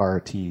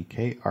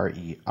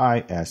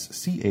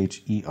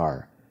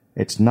BertKreischer.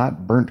 It's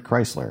not Burnt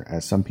Chrysler,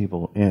 as some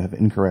people have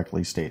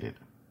incorrectly stated.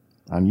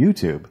 On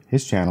YouTube,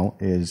 his channel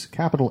is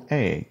capital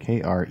A,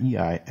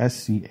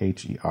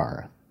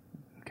 Kreischer.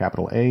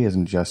 Capital A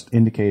isn't just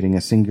indicating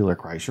a singular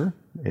Kreischer.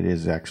 It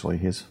is actually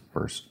his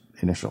first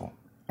initial.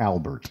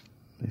 Albert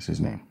is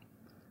his name.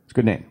 It's a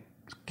good name.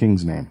 It's a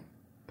king's name.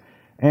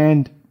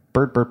 And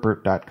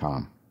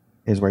BertBertBert.com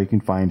is where you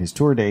can find his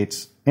tour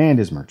dates and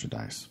his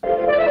merchandise.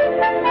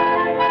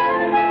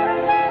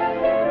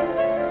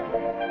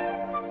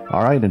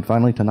 All right, and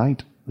finally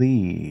tonight,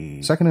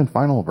 the second and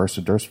final verse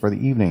of Durst for the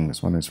evening.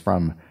 This one is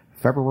from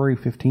February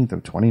 15th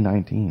of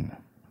 2019.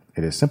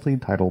 It is simply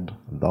titled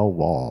The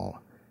Wall,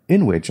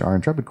 in which our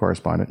intrepid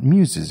correspondent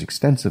muses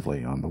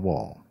extensively on the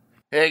wall.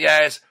 Hey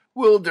guys,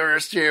 Will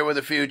Durst here with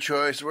a few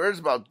choice words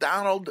about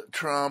Donald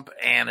Trump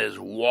and his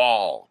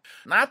wall.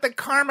 Not the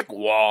karmic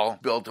wall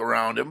built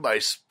around him by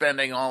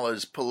spending all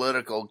his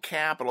political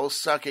capital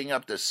sucking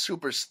up to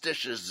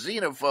superstitious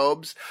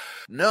xenophobes.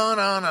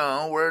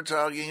 No, we're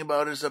talking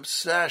about his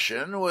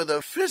obsession with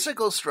a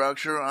physical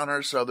structure on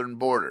our southern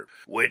border,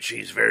 which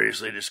he's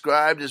variously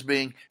described as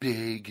being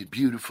big and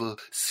beautiful,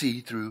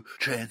 see-through,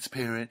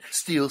 transparent,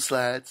 steel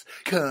slats,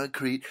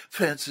 concrete,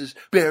 fences,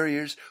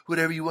 barriers,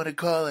 whatever you want to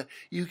call it.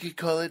 You could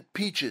call it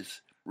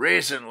peaches.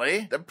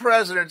 Recently, the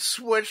president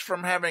switched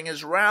from having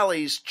his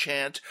rallies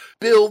chant,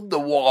 "Build the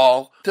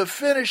wall," to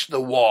 "Finish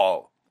the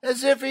wall,"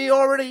 as if he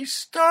already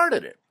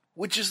started it,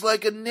 which is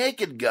like a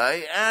naked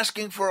guy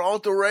asking for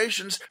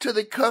alterations to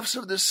the cuffs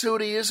of the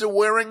suit he isn't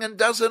wearing and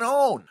doesn't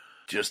own.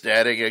 Just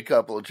adding a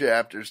couple of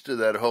chapters to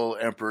that whole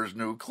Emperor's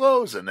New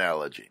Clothes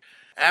analogy.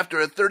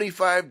 After a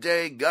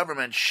 35-day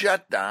government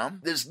shutdown,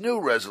 this new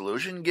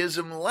resolution gives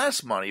him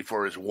less money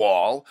for his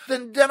wall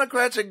than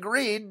Democrats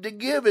agreed to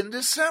give in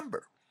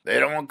December. They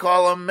don't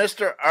call him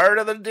Mr. Art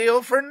of the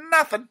Deal for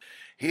nothing.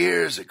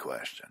 Here's a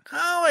question.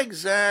 How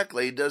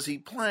exactly does he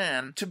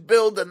plan to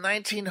build a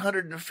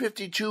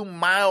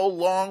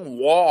 1,952-mile-long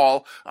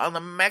wall on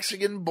the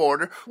Mexican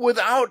border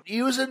without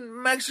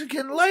using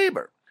Mexican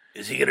labor?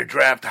 Is he going to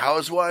draft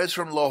housewives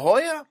from La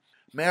Jolla?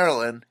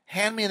 Marilyn,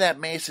 hand me that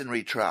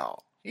masonry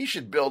trowel. He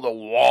should build a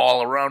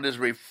wall around his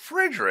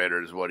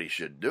refrigerator is what he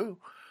should do.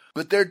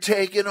 But they're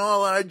taking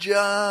all our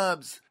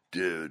jobs.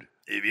 Dude.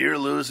 If you're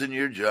losing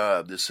your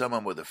job to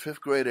someone with a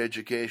 5th grade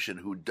education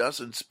who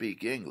doesn't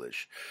speak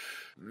English,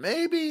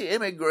 maybe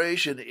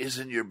immigration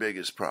isn't your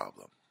biggest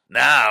problem.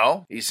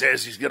 Now, he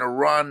says he's going to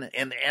run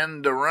an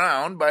end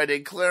around by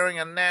declaring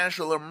a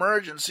national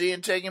emergency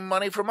and taking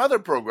money from other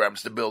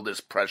programs to build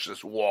this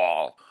precious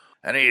wall.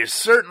 And he is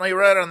certainly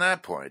right on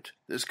that point.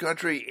 This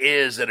country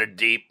is in a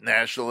deep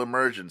national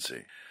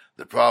emergency.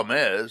 The problem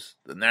is,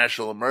 the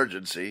national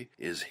emergency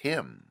is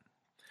him.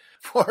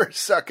 For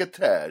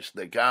Succotash,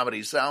 the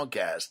comedy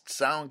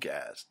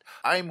soundcast,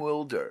 I'm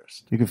Will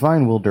Durst. You can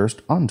find Will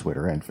Durst on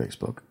Twitter and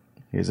Facebook.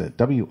 He is at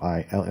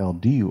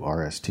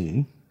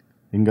WILLDURST.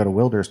 You can go to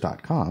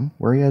willdurst.com,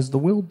 where he has the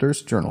Will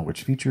Durst Journal,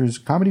 which features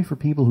comedy for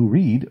people who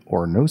read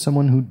or know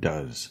someone who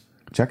does.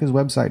 Check his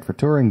website for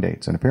touring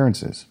dates and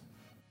appearances.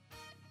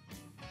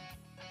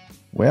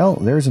 Well,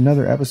 there's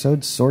another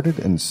episode sorted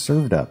and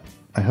served up.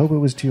 I hope it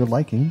was to your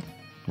liking.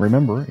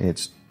 Remember,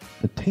 it's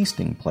a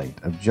tasting plate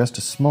of just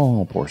a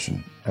small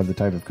portion of the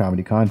type of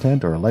comedy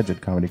content or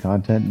alleged comedy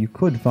content you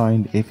could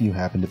find if you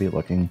happen to be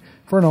looking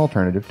for an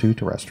alternative to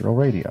terrestrial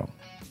radio.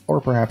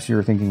 Or perhaps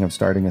you're thinking of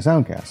starting a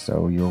soundcast,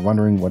 so you're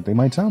wondering what they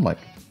might sound like.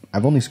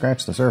 I've only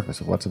scratched the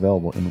surface of what's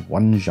available in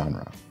one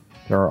genre.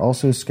 There are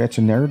also sketch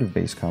and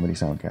narrative-based comedy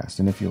soundcasts,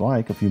 and if you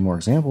like a few more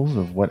examples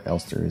of what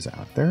else there is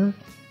out there,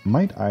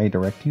 might I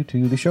direct you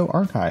to the show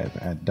archive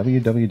at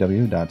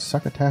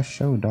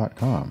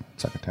www.succotashshow.com.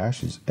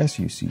 Succotash is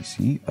Succotash,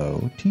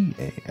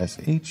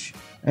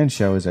 and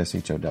show is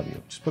SHOW.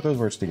 Just put those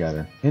words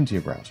together into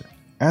your browser.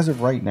 As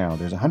of right now,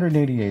 there's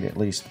 188 at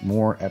least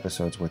more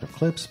episodes worth of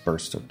clips,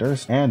 bursts of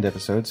Durst, and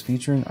episodes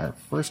featuring our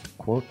first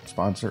quote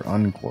sponsor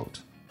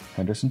unquote,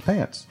 Henderson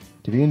Pants,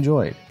 to be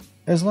enjoyed.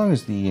 As long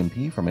as the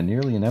EMP from a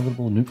nearly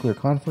inevitable nuclear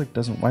conflict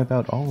doesn't wipe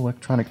out all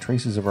electronic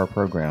traces of our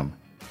program.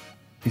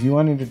 If you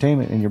want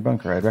entertainment in your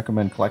bunker, I'd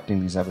recommend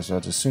collecting these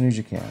episodes as soon as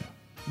you can.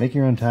 Make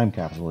your own time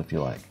capsule if you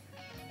like.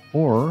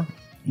 Or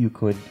you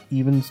could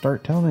even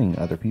start telling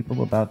other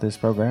people about this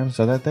program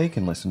so that they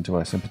can listen to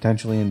us and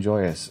potentially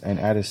enjoy us and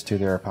add us to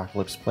their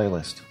apocalypse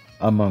playlist,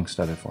 amongst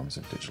other forms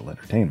of digital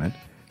entertainment.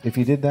 If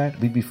you did that,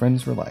 we'd be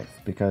friends for life,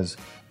 because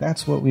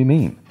that's what we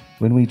mean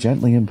when we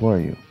gently implore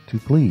you to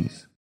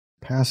please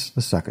pass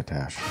the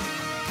succotash.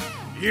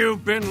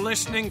 You've been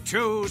listening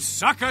to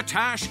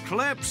Succotash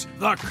Clips,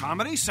 the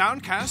comedy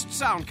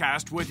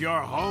soundcast with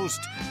your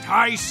host,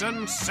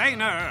 Tyson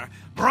Saner.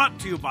 Brought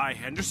to you by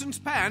Henderson's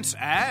Pants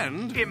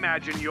and...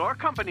 Imagine your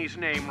company's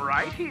name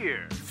right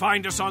here.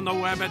 Find us on the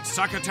web at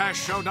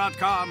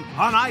succotashshow.com,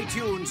 on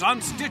iTunes, on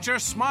Stitcher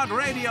Smart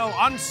Radio,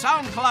 on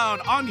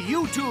SoundCloud, on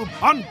YouTube,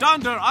 on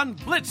Dunder, on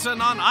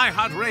Blitzen, on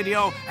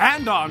iHeartRadio,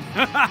 and on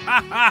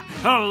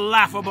a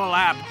laughable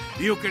app.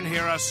 You can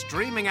hear us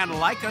streaming and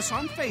like us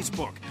on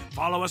Facebook.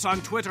 Follow us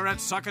on Twitter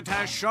at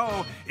Succotash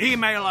Show.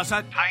 Email us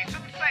at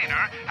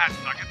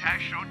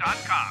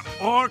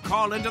TysonSaner@succotashshow.com. Or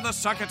call into the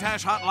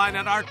Succotash hotline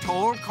at our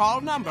toll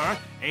call number,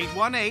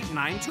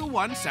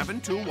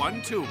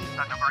 818-921-7212.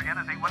 That number again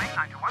is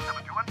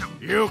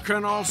 818-921-7212. You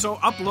can also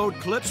upload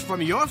clips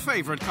from your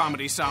favorite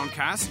comedy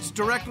soundcasts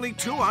directly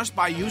to us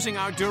by using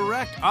our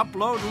direct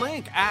upload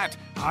link at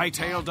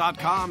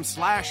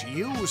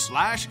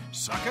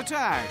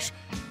hightail.com/u/succotash.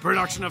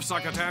 Production of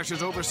Succotash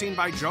is overseen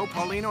by Joe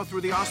Paulino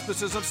through the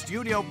auspices of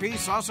Studio P.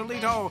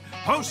 Sausalito.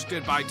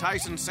 Hosted by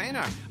Tyson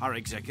Saner. Our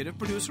executive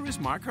producer is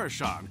Mark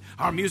Hershon.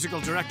 Our musical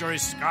director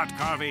is Scott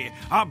Carvey.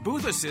 Our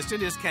booth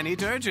assistant is Kenny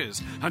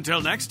Durges. Until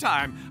next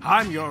time,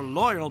 I'm your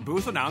loyal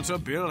booth announcer,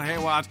 Bill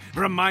Haywatt,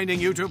 reminding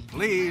you to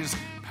please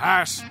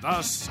pass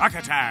the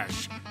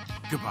succotash.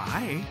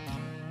 Goodbye.